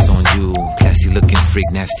gonna pass on you? Classy looking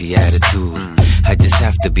freak, nasty attitude. I just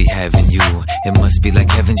have to be having you. It must be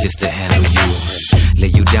like heaven just to handle you. Lay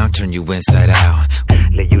you down, turn you inside out.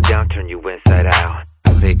 Lay you down, turn you inside out.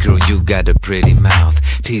 Hey girl, you got a pretty mouth.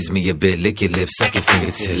 Tease me a bit, lick your lips, suck your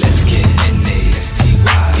fingertips. Let's get nasty.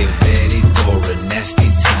 Get ready for a nasty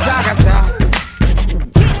time.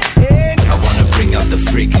 I wanna bring out the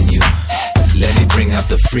freak in you. Let me bring out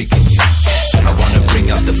the freak in you. I wanna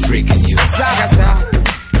bring out the freak in you. Let's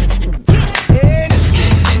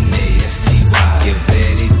get nasty. Get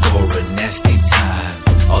ready for a nasty time.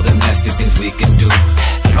 All the nasty things we can do.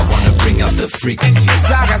 I wanna bring out the freak in you.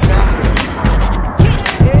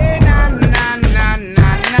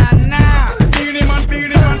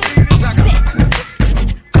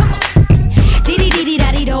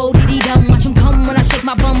 Watch him come when I shake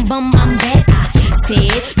my bum bum. I'm that I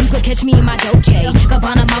said you could catch me in my Dolce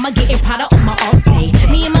Gabbana, mama getting Prada on my all day.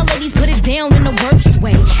 Me and my ladies put it down in the worst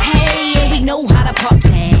way. Hey, and we know how to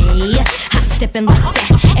party. Hot stepping like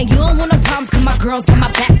that, and you don't want no problems 'cause my girls got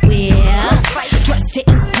my back. We're dressed to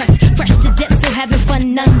impress, fresh to death, still having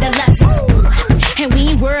fun nonetheless. And we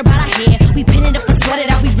ain't worried about our hair. We pin it up and sweat it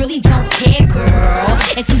out. We really don't care, girl.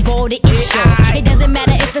 If you bought it, it's yours. It doesn't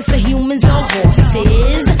matter if it's a humans or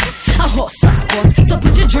horses. A horse, of course. So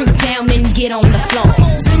put your drink down and get on the floor.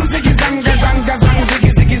 Zing ziggy zang zang zang zang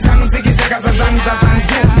ziggy ziggy zang ziggy zaga zang zang zang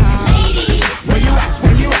zang. Ladies, where you at?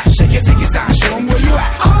 Where you at? Shake your ziggy zang, show 'em where you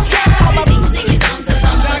at. Okay. Zing ziggy zang zang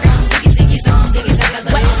zang zang ziggy ziggy zang ziggy zaga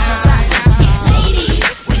zang. West side. Ladies,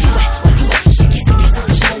 where you at? Where you at? Shake your ziggy zang,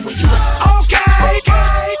 show 'em where you at.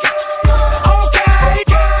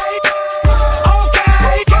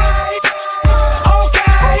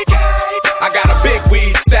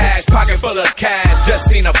 Pocket full of cash, just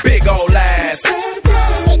seen a big old ass.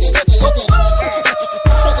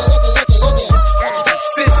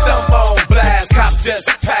 System on blast, cops just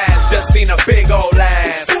passed, just seen a big old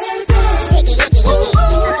ass.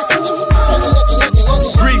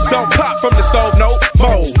 Grease don't pop from the stove, no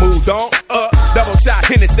more. Moved on up, double shot,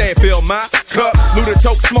 Hennessy, fill my cup. Luda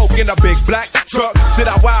choke smoke in a big black truck. Sit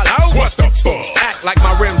out wild out, what the fuck? Act like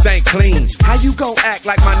my rims ain't clean. How you gon' act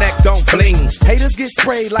like my neck don't bling? Haters get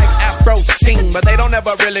sprayed like Afro Sheen, but they don't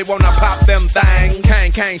ever really wanna pop them thang.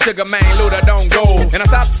 Kang, Sugar Man, Luda don't go. And I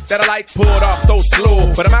thought that a light pulled off so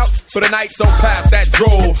slow, but I'm out for the night, so past that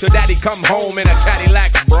drove. So daddy come home in a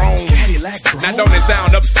Cadillac Brougham. Now don't it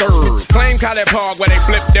sound absurd? Claim College Park where they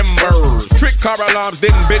flip them birds. Trick car alarms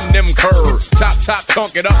didn't bend them curves. Top,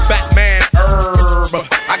 chunk it up, fat man herb.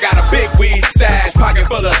 I got a big weed stash,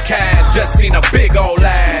 pocket full of cash. Just seen a big old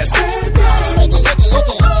ass.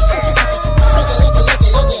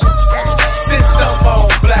 System on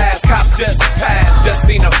blast, cop just passed. Just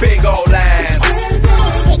seen a big old ass.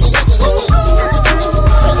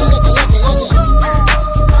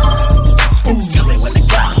 Tell me when to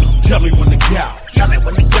go. Tell me when to go. Tell me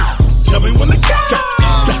when to go. Tell me when to go.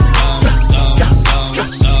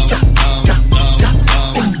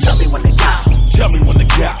 Tell me when to go. Tell me when to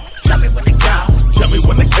go. Tell me when to go. Tell me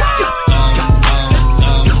when to go.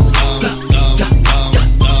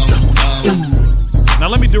 Now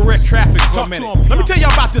let me direct traffic for a minute. Let me tell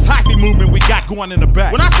y'all about this hyphy movement we got going in the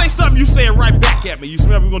back. When I say something, you say it right back at me. You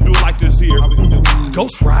smell? We're gonna do it like this here.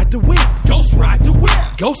 Ghost ride the whip. Ghost ride the whip.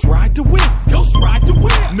 Ghost ride the whip. Ghost ride the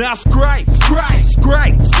whip. Now scrape.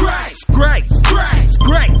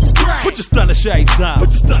 Put your stunner shades on. Put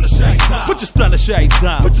your stunner shades on. Put your stunner shades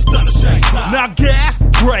on. Put your stunner shades on. Now gas,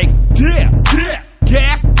 brake, dip.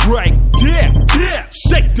 Gas, brake, dip.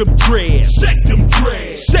 Shake them dreads. Shake them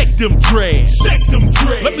dreads. Shake them dreads. Shake them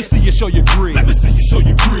dreads. Let me see you show your grid. Let me see you show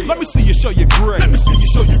your grid. Let me see you show your grid. Let me see you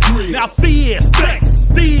show your grid. Now this.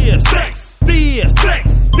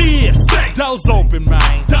 Doors open,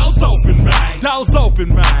 man. Doors open, man. Doors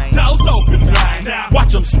open, man. Doors open, man. Now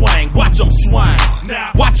watch them swing. Watch them swing.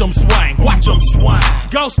 Now watch them swing. Watch them swing.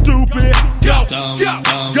 Go stupid. Go.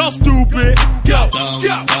 Go stupid. Go.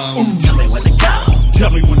 Tell me when to go. Tell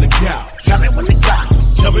me when to go. Tell me when to go.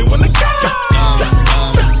 Tell me when to go. Tell me when to go.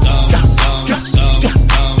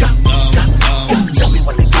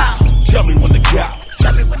 Tell me when to go.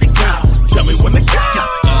 Tell me when to go. Tell me when to go.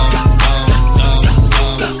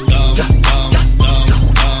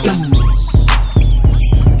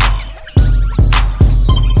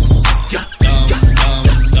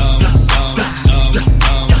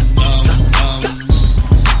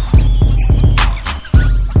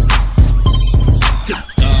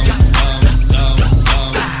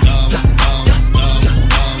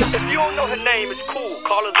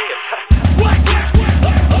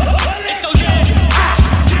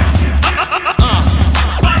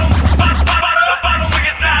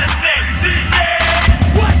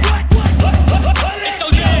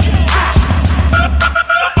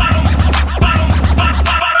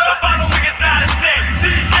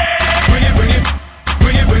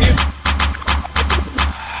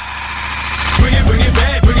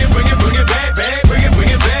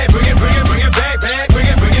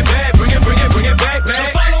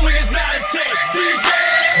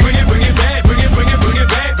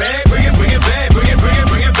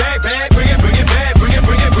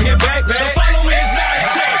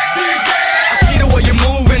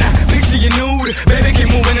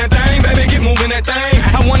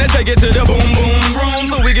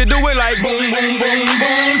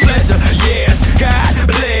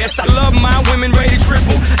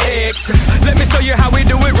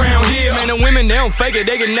 Fake it,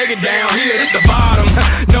 they get naked down here. This the bottom.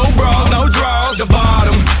 No bras, no draws. The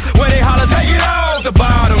bottom. Where they holler, take it off. The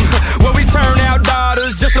bottom. Where we turn out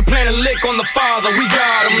daughters just to plant a lick on the father. We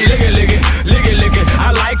got them. Lick it, lick it, lick it, lick it.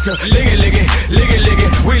 I like to lick it, lick it, lick it, lick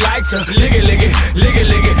it. We like to lick it, lick it, lick it,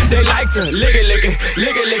 lick it. They like to lick it, lick it,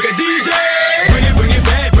 lick it, lick it. DJ, bring it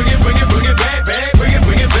back, bring it, bring it, bring it back, back. Bring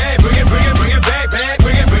it back, bring it, bring it, bring it back, back.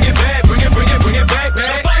 Bring it back, bring it, bring it, bring it back,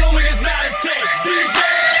 back. The following is not a test. DJ,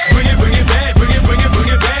 bring it back, bring it, bring it, bring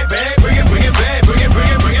it back, back. Bring it back, bring it, bring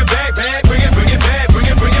it, bring it back, back. Bring it back, bring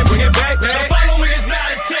it, bring it, bring it back, back. The following is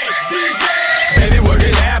not a test. DJ, baby work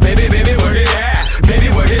it out, baby, baby work it out, baby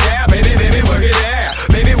work it out, baby, baby work it out,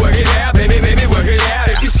 baby work it out, baby, baby work it out.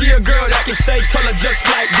 If you see a girl that can say, tell her just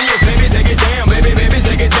like this, baby take it down, baby, baby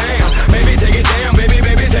take it down, baby take it down, baby,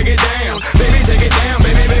 baby take it down, baby take it down,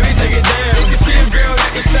 baby, baby take it down. If you see a girl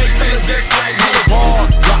that can say, tell her just like this. Ball,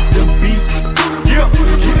 drop the beats, yeah, get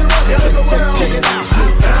it together, check it out. I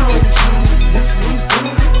found you, this new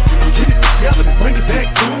booty, get it together, bring it back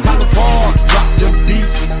to me. Ball, drop the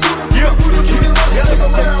beats, yeah, get it together,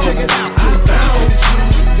 check it out. I found you,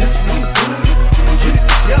 this new booty, get it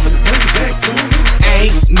together, bring it back to me.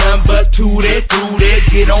 Ain't nothing but toot it,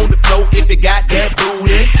 get on the floor if you got that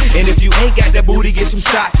booty. And if you ain't got that booty, get some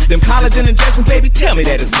shots. Them collagen injections, baby, tell me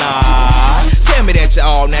that it's not. Tell me that you're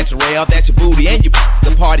all natural, that your booty and you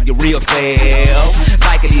the part of your real self.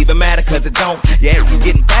 Like it even matter, cause it don't. Yeah, it's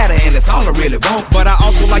getting fatter and it's all I really want. But I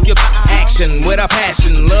also like your action with a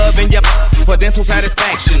passion. Love in your for dental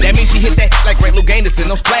satisfaction. That means she hit that like Ray Luganis, then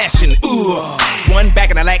no splashing. Ooh, one back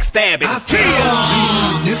and I like stabbing. I found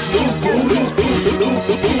you, this new booty.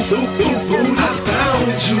 I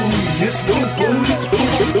found you, this new booty.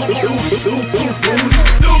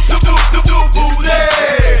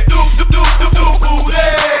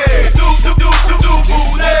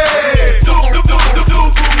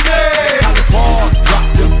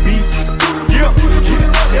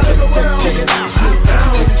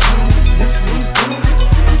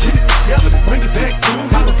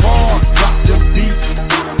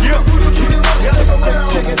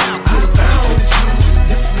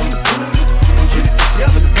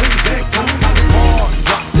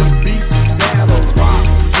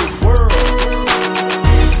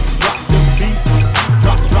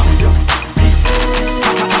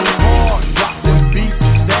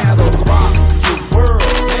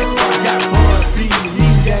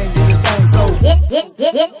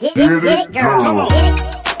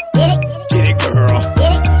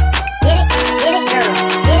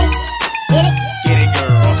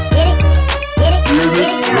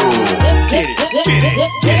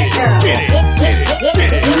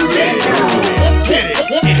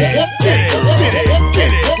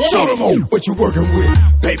 What you working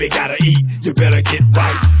with? Baby, gotta eat, you better get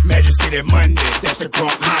right. Magic City Monday, that's the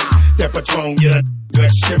crunk night. That Patron, get a gut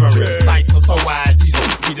shivering. Sight for so wide, these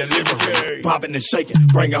hoes be delivering. Popping and shaking,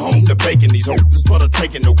 bringing home the bacon. These hoes is for the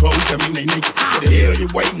taking, no clothes, I mean they naked. What the hell you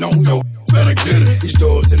waiting on? No, better get it. These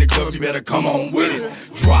doors in the club, you better come on with it.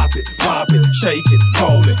 Drop it, pop it, shake it,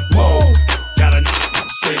 hold it, whoa. Got a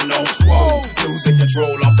sitting on swole, losing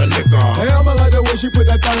control off the liquor. Damn, I like the way she put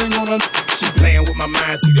that thing on her. She playing with my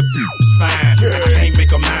mind, see the beat's fine. I can't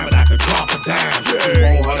make her mine, but I can drop a dime.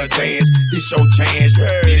 You want her to dance, this your chance.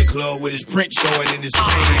 In the club with his print showing in his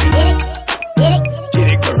pants. Get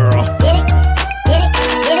it, girl. Get it, girl.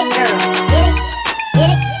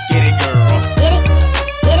 Get it, girl.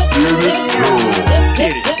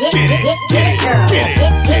 Get it, get it, get it, get it, get it, get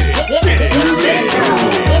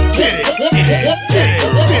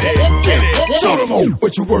it, get it. Show them all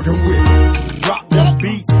what you working with. Drop the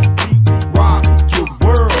beats, rock your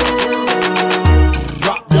world.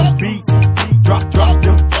 Drop the beats, drop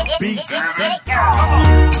them beats. Come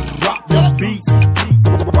on, drop the beats,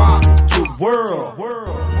 rock your world.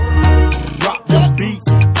 Drop the beats,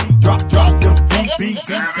 drop them beats.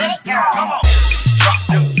 Come on, drop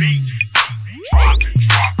them beats, drop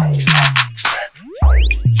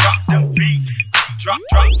them beats,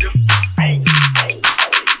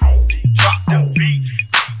 drop them beats.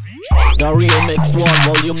 The Real Mixed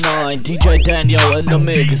One, Volume 9, DJ Danyo in the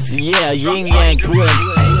mix. Yeah, Yin Yang Twins.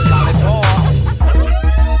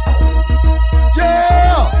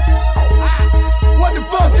 Yeah! What the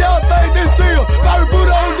fuck y'all think this is? Bobby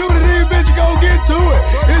Buddha don't do to these bitches, gon' get to it.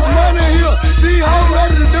 It's money here, these hoes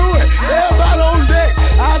ready to do it. Everybody on deck,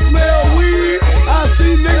 I smell weed, I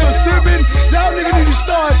see niggas sipping. Y'all niggas need to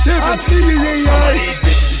start tipping. I see you, Yin Yang. Some of these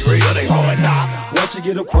bitches be real, they hard knock. Once you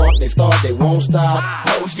get them crunk, they start, they won't stop.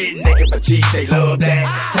 Hoes getting naked but cheap, they love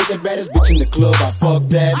that. Take the baddest bitch in the club, I fuck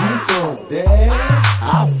that. You fuck that,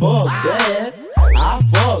 I fuck that. I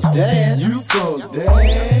fuck that, you fuck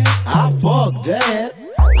that. I fuck that,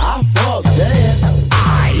 I fuck that.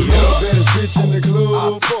 Baddest bitch in the club,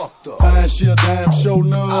 I fucked her. Fine shit, damn show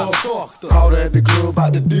enough. I fucked her. Caught her at the club,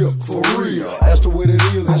 out the dip, for real. Asked her what it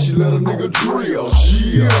is and she let a nigga drill.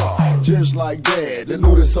 Yeah, just like that, the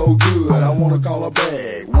noodle so good, I wanna call her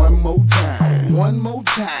back. One more time, one more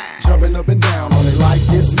time. Jumping up and down on it like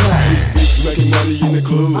it's nice. Bitch making money in the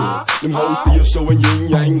club. Them hoes still showing yin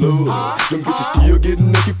yang love. Them bitches still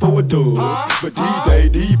getting naked for a dub. But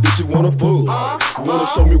these bitches wanna fuck. Wanna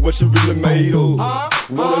show me what she really made of.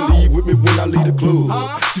 Wanna leave with me when I leave the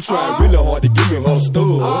club. She trying really hard to give me her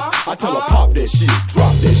stuff. I tell her pop that shit,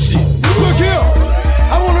 drop that shit. Look here,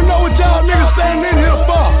 I wanna know what y'all niggas standing in here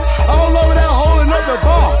for. All over there holding up the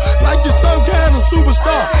bar like you're some kind of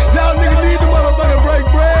superstar. Y'all niggas need to motherfucking break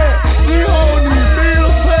bread. These hoes need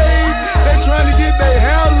bills paid. They trying to get their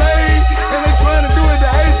hair laid and they trying to do it the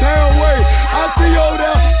A-Town way. I see you over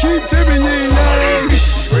there, keep tipping you. Some of these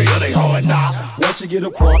bitches real, they hard knock. Once you get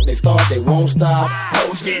them crunk, they start, they won't stop.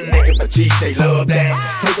 Hoes getting naked but cheap, they love that.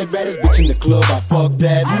 Take the baddest bitch in the club, I fuck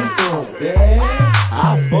that. You fuck that,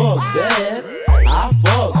 I fuck that. I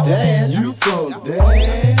fuck that, you fuck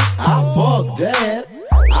that. I fuck that,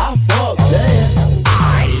 I fuck that.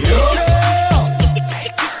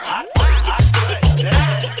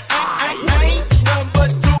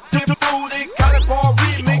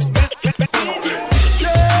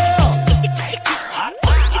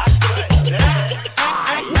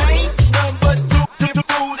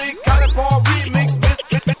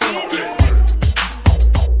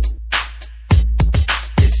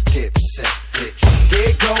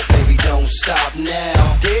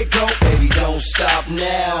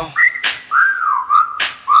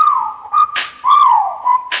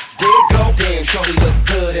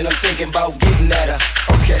 thinking about getting at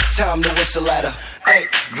her. Okay, time to whistle at her. Hey,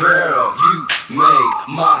 girl, you made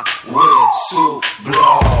my whistle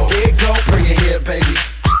blow. There you go, bring it here, baby.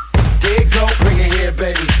 There you go, bring it here,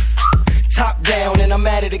 baby. Top down and I'm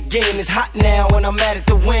at it again. It's hot now and I'm at it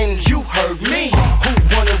to win. You heard me. Who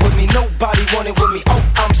wanted with me? Nobody wanted with me. Oh,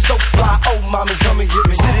 I'm so fly. Oh, mommy, come and get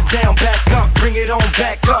me. Sit it down, back up, bring it on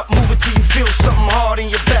back up. Move it till you feel something hard in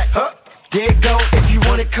your back. Huh? There you go. If you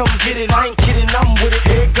want it, come get it. I ain't kidding, I'm with it.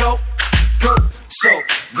 Here you go. Go. So,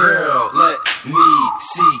 girl, let me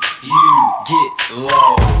see you get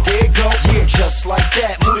low. There you go. Yeah, just like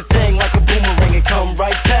that. Move the thing like a boomerang and come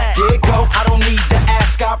right back. There you go. I don't need to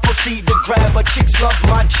ask, I proceed to grab her. Chicks love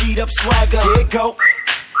my G'd up swagger. There you go.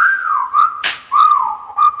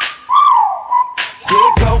 There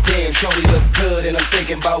you go. Damn, shorty look good and I'm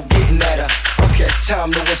thinking about getting at her. Okay,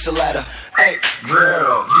 time to whistle at her. Hey,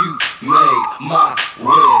 girl, you made my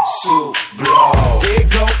whistle blow. There you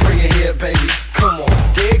go, bring it here, baby. Come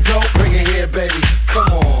on. There you go, bring it here, baby. Come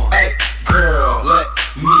on. Hey, girl, let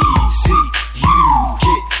me see you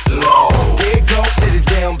get low. There you go, sit it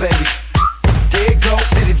down, baby. There you go,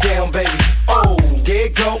 sit it down, baby. Oh, there you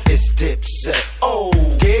go, it's Dipset. Oh,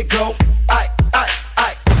 there you go,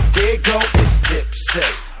 there you go, it's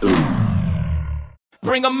Dipset.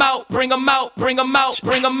 Bring 'em out, bring 'em out, bring 'em out,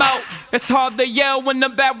 bring 'em out. It's hard to yell when the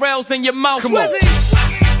barrel's in your mouth. Come on.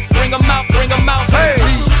 Bring 'em out, bring 'em out. Hey.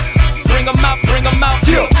 Bring 'em out, bring 'em out.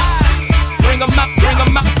 Yeah. Bring 'em out, bring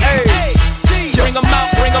 'em out. Hey. Bring 'em out,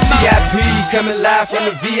 bring 'em out. VIP coming live from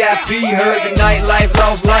the VIP. Heard the nightlife,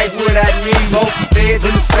 lost life without me. Both the feds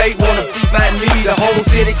in the state wanna see by me. The whole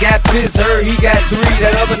city got pissed, heard he got 3.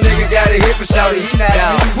 That other nigga got a hip and shouted he not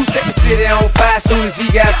me. Who set the city on fire soon as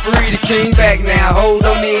he got free? The king back now, hold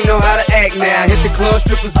don't even know how to act now. Hit the club,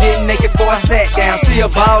 strippers getting naked before I sat down. Still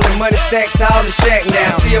ballin', money stacked tall in shack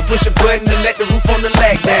now. Still push a button to let the roof on the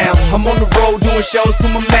lack down. I'm on the road doing shows, put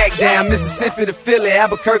my Mac down. Mississippi to Philly,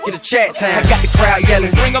 Albuquerque to Chat Town. I got the crowd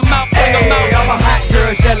yelling. Bring 'em out, bring 'em out. All my hot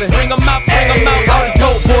girls yelling. Bring 'em out, bring 'em out. All the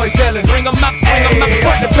dope boys yelling. Bring 'em out, bring 'em out.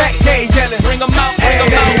 Front the back gate yelling. Bring 'em out, bring 'em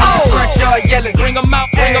out. All the front yard yelling. Bring 'em out,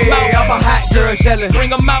 bring 'em out. All my hot girls yelling.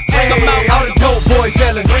 Bring 'em out, bring 'em out. All the dope boys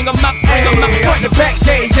yelling. Bring 'em out, bring 'em out. Front the back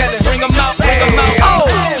gate yelling. Bring 'em out, bring 'em out. Oh.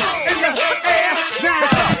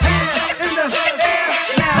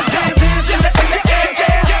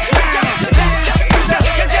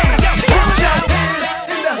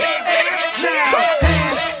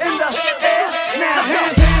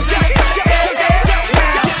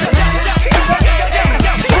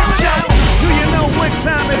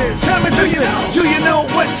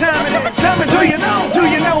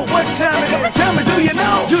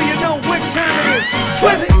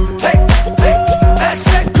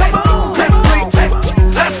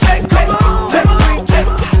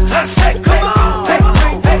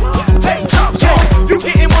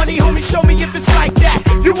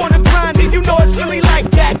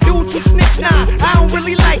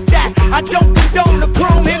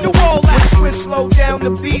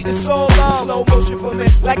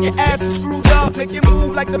 Your ass is screwed up, make it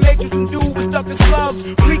move like the Matrix and do was stuck in slugs.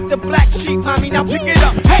 Bleak the black sheep, mommy, now pick it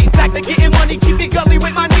up. Hey, back to getting money, keep it gully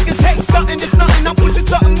with my niggas. Hey, stuntin' is nothing, I'm pushing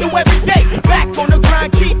something new every day. Back on the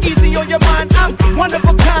grind, keep easy on your mind. I'm one of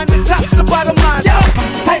a kind, the top's the bottom line. Yo,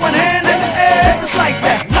 put one hand in the air, if it's like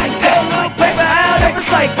that, like that. Little paper out, if it's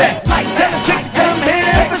like that, like that. Chick to come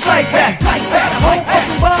here, if it's like that, like that. Whole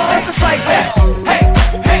fucking ball, if it's like that. Hey,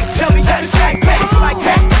 hey, tell me if it's like that, it's like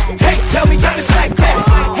that. Hey, tell me if it's like that.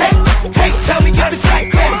 Hey, tell me if it's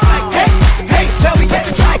like that. Hey, tell me if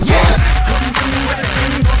it's like that. Come through,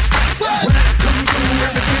 everything gon' stop. When I come through,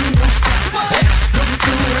 everything gon' stop. X come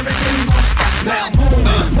through, everything gon' stop. Now move.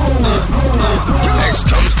 X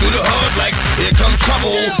comes through the hood like here come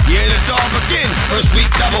trouble. Yeah, the dog again. First week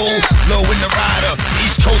double. Low in the rider,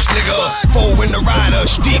 East Coast nigga. Four in the rider,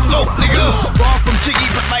 steep low nigga. Far from Jiggy,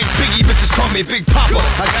 but like Biggie, bitches call me Big Papa.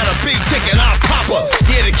 I got a big dick and I'll pop her.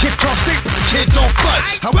 Yeah, the kid talk stick, but the kid don't front.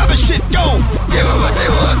 However shit go, give her what they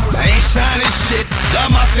want. I ain't signing shit,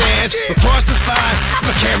 love my fans. Across this line, have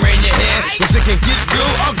a camera in your hand. Cause it can get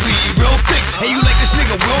real ugly, real thick. And you like this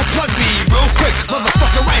nigga, will plug me real quick.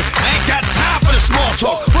 Motherfucker, right, I ain't got time for the small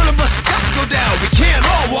talk. One of us has got to go down, we can't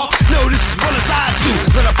all walk. No, this is well as I do.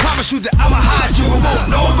 But I promise you that I'ma hide you and won't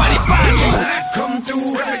nobody find you. When I come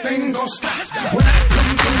through, everything gon' stop. When I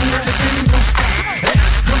come through, everything gon' stop.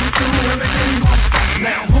 X come through, everything gon' stop.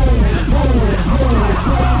 Now move, move, move,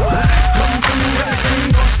 move. When I come through,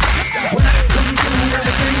 everything gon' stop. When I come through,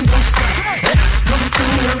 everything gon' stop. X come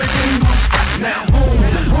through, everything gon' stop. Now move,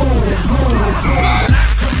 move, move, move. When I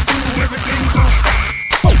come through, everything gon' stop.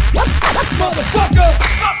 Motherfucker!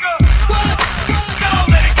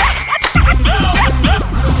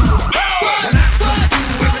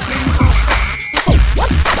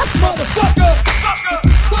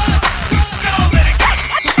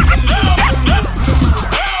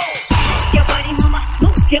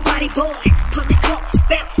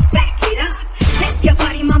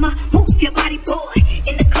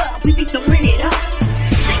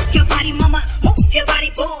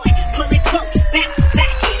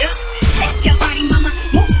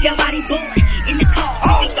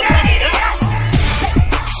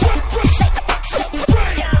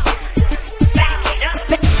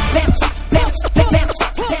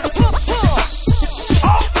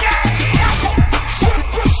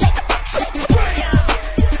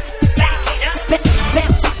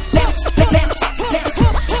 bounce, bounce, bounce, bounce.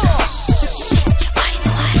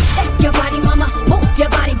 Shake your body, mama, move your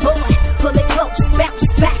body, boy. Pull it close, bounce,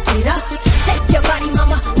 back it up. Shake your body,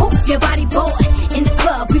 mama, move your body, boy. In the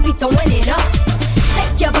club, we be throwing it up.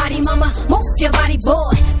 Shake your body, mama, move your body,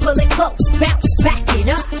 boy. Pull it close, bounce, back it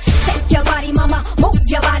up. Shake your body, mama, move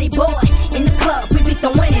your body, boy. In the club, we be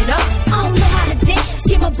throwing it up. I don't know how to dance,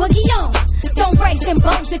 get my boogie on. Don't raise them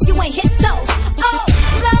bows if you ain't hit those. Oh,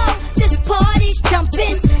 no, this party's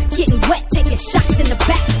jumping. Getting wet, taking shots in the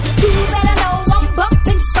back. You better know I'm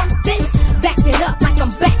bumping something. Back it up like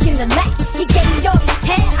I'm back in the lap. He gave me all his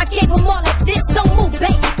hair, I gave him all of this. Don't move,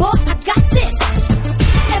 baby, boy, I got this.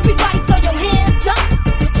 Everybody throw your hands up.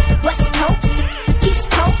 West Coast, East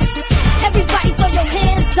Coast. Everybody throw your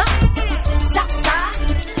hands up. South side,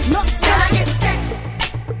 North side.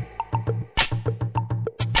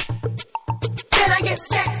 Can I get sex? Can I get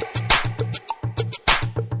sex?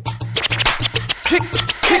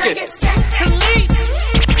 Kick it. Police.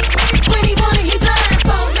 When he want it, he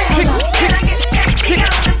blindfold me. Kick it.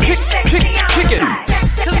 Then I get sex.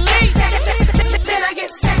 Police. Then I get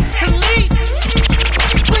sex. Police.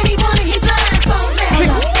 When he want it, he blindfold me.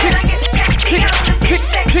 Then I get sex.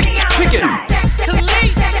 Kick it.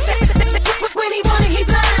 Police. When he want it, he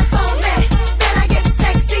blindfold me. Then I get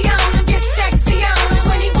sexy on him, get sexy on him.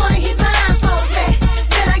 When he want it, he blindfold me.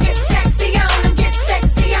 Then I get sexy on him, get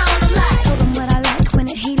sexy on him. Like Told him what I like when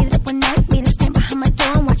it heated up one night. Made him stand behind my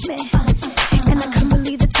door and watch me. And I couldn't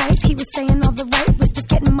believe the type. He was saying all the right whispers,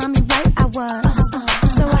 getting mommy right. I was.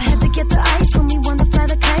 So I had to get the ice when we wanted to fly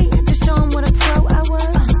the kite to show him what a pro I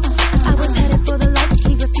was. I was headed for the light.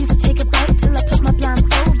 He refused to take a bite till I put my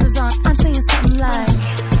blindfolders on. I'm saying something like,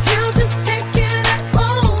 you just taking it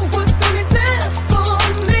over from me, better for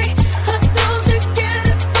me. I told you get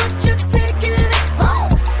it, but you're taking it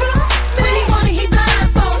over from me. When he want it, he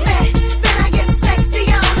blindfold me. Then I get sexy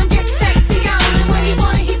on him, get sexy on him. When he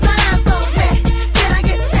want it, he blindfold me. Then I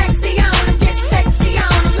get sexy on him, get sexy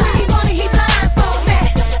on him. When he want it, he blindfold me.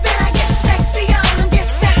 Then I get sexy on him, get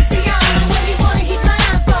sexy on him. When he want it, he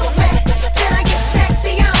blindfold me. Then I get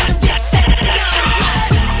sexy on him, get sexy on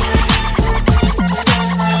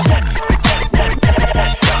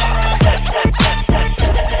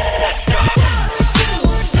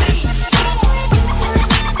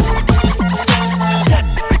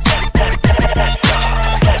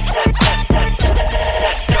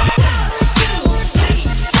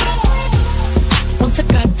Once I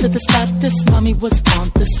got to the spot, this mommy was on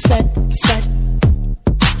the set.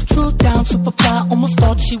 Drew down, super fly, almost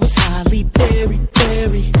thought she was highly very.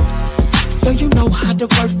 Yo, you know how to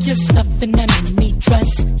work your stuff in that mini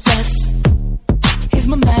dress, yes. Here's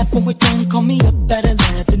my math when we're done, call me up at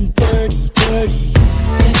 11:30.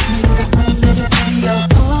 Let's make our own little video,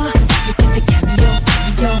 look at the cameo,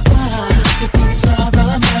 the beats are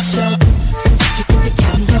on my show. Look at the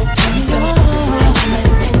cameo, let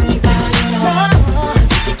anybody know.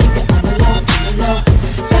 Keep it on the low.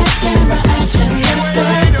 Let's camera action, let's go.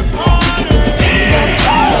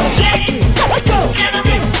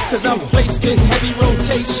 Cause I'm placed in heavy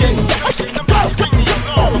rotation.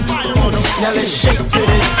 Now let's shake to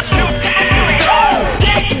this.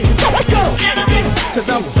 Cause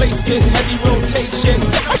I'm placed in heavy rotation.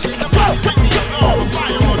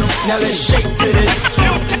 Now let's shake to this.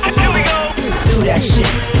 Do that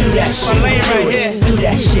shit. My lane right here. Do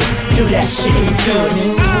that shit. You feel me?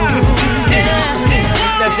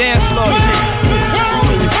 That dance floor shit.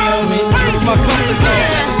 You feel me? My comfort zone.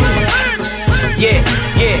 Yeah.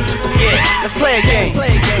 Let's play a game.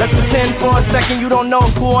 Let's pretend for a second you don't know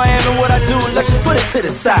who I am and what I do. Let's just put it to the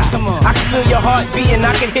side. I can feel your heart beating,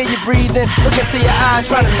 I can hear you breathing. Look into your eyes,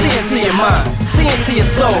 trying to see into your mind, see into your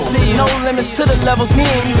soul. No limits to the levels me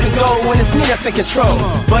and you can go when it's me that's in control.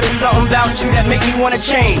 But it's something about you that make me wanna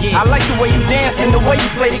change. I like the way you dance and the way you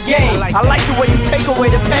play the game. I like the way you take away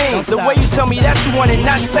the pain. The way you tell me that you want it,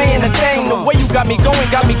 not saying a thing. The way you got me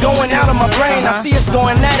going out of my brain. I see us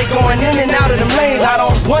going at it, going in and out of them lanes. I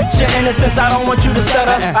don't want your innocence, I don't want you to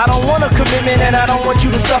stutter. I don't want a commitment and I don't want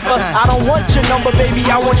you to suffer. I don't want your number, baby,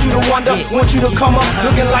 I want you to wonder. Want you to come up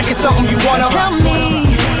looking like it's something you wanna. Tell me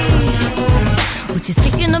what you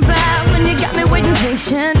thinking about when you got me waiting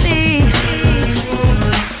patiently.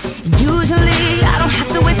 And usually I don't have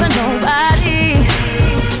to wait for nobody,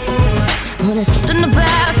 but there's something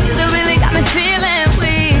about you that really got me feeling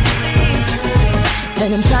weak.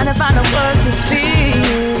 And I'm trying to find the words to speak.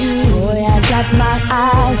 Boy, I got my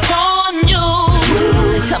eyes on you.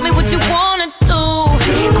 So tell me what you wanna do.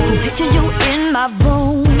 I can picture you in my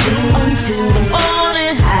room until the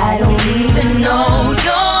morning. I don't even know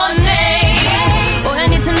your name. Boy, I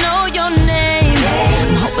need to know your name.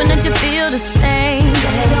 I'm hoping that you feel the same.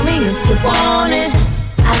 want it.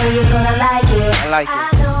 I know you're gonna like it. I like it.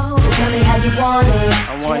 I know. So tell me how you want it.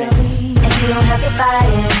 I want it. And you don't have to fight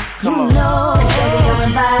it. Come you on. know. Baby, you're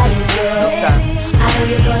invited. Yeah. No stop. I know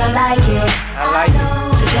you're gonna like it. I like it.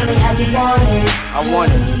 So tell me how you want it. I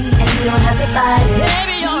want it. And you don't have to fight it.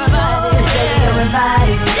 Baby, you're invited. Baby, you're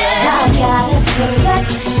invited. Yeah. I got a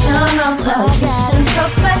selection of positions,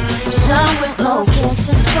 perfection with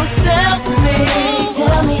location. So tell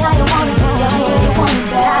me how you want it. Tell me how you want it.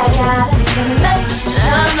 I got a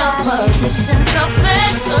selection of positions,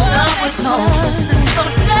 perfection with location. So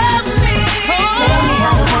tell me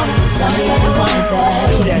how you want it. Tell me how you want it, babe.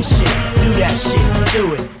 Do that shit, do that shit, do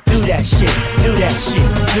it. Do that shit, do that shit,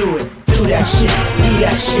 do it. Do that shit, do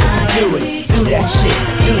that shit, do it. Do that shit,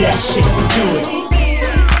 do that shit, do it.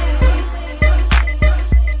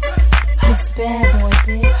 It's bad boy,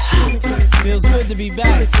 bitch. Feels good to be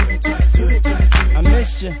back. I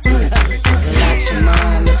missed you. Relax your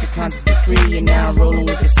mind, let your conscience be free. You're now rolling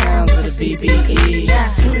with the sounds of the BBE.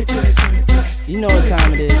 You know what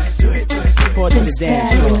time it is. Report to the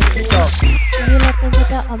dance floor. Talk. You left with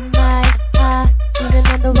the all night high, even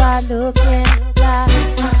on the wild looking fly.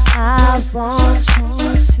 I want you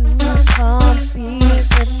to come be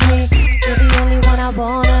with me. You're the only one I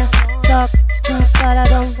wanna talk to, but I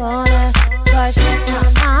don't wanna rush.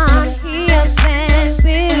 I'm here, man,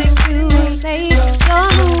 with you. Make your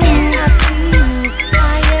move. I see you,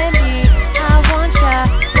 Miami. I want ya,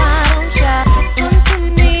 why don't ya come to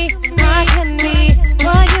me? I can be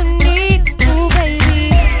what you need, ooh baby.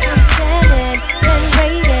 I'm standing and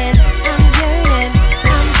waiting. I'm yearning,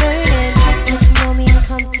 I'm burning. Get to know me,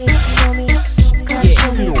 come get to know me. Come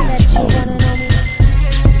show me that you wanna know me.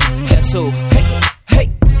 That's who. Hey, hey,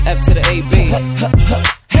 F to the AB.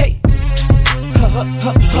 Hey,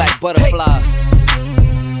 black butterfly.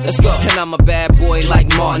 Let's go. And I'm a bad boy like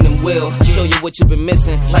Martin and Will. Show you what you've been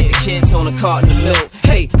missing, like the kids on a carton of milk.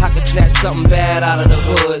 Hey, I can snatch something bad out of the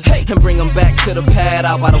hood. Hey, and bring them back to the pad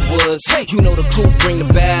out by the woods. Hey, you know the coupe bring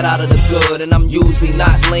the bad out of the good. And I'm usually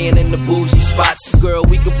not laying in the bougie spots. Girl,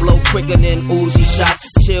 we could blow quicker than Uzi shots.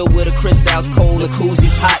 Chill with the crystals cold, the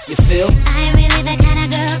koozies hot, you feel? I ain't really the kind of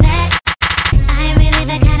girl that I ain't really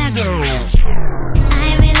the kind of girl. I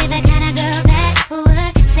ain't really the kind of girl that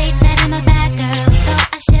would say that I'm a bad girl. Though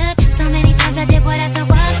I should. So many times I did what I thought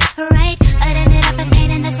was right, but ended up a pain,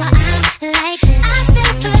 and that's why I'm like this. I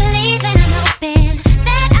still believe and I'm hoping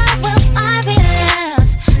that I will find real love.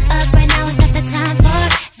 But right now is not the time for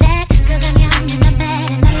that, 'cause I'm young and I'm bad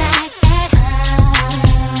and I like that.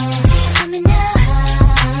 Dance with me now.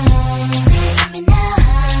 Dance with me now.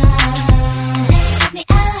 Let's set me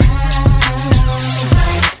up.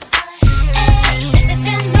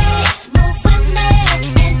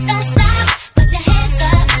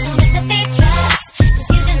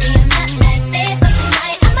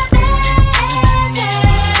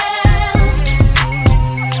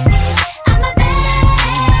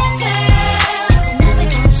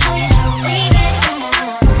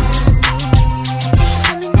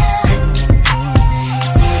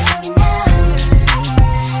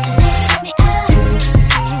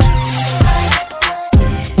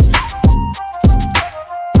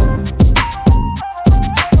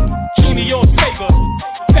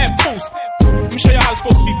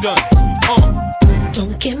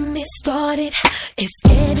 Don't get me started. It's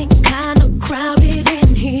getting kinda crowded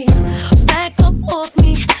in here. Back up off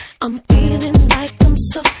me. I'm feeling like I'm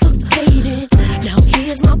suffocating. Now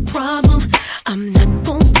here's my problem. I'm not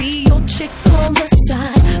gonna be your chick on the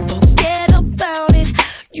side. Forget about it.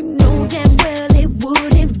 You know damn well it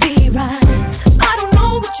wouldn't be right. I don't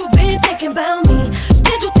know what you've been thinking about me.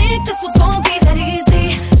 Did you think this was gonna be that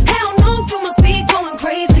easy? Hell no, you must be going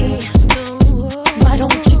crazy. Why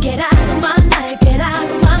don't you get out of my life? Get out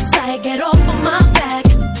of my sight. Get off of my back.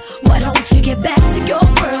 Why don't you get back to your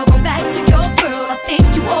girl? Go back to your girl. I think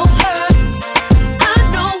you owe her. I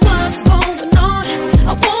know what's going on.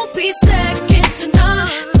 I won't be second to none.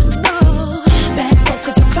 No. Back up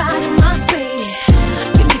 'cause you cried in my space.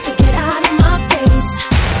 You need to get out of my face.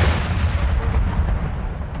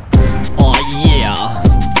 Oh yeah,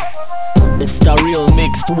 it's the real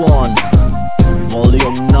mixed one,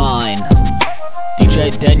 volume 9.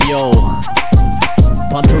 DJ Danyo,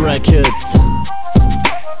 Panther Records.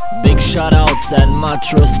 Big shoutouts and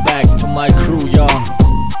much respect to my crew, y'all.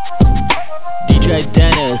 DJ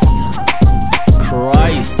Dennis,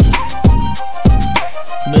 Christ,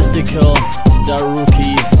 Mystical,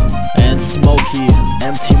 Daruki, and Smokey,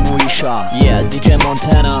 MC Muisha. Yeah, DJ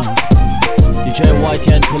Montana, DJ YT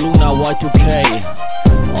and Kaluna, Y2K.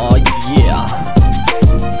 Oh yeah,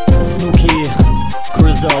 Snooki,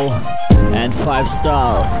 Grizzle, and 5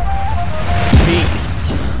 Star. Peace.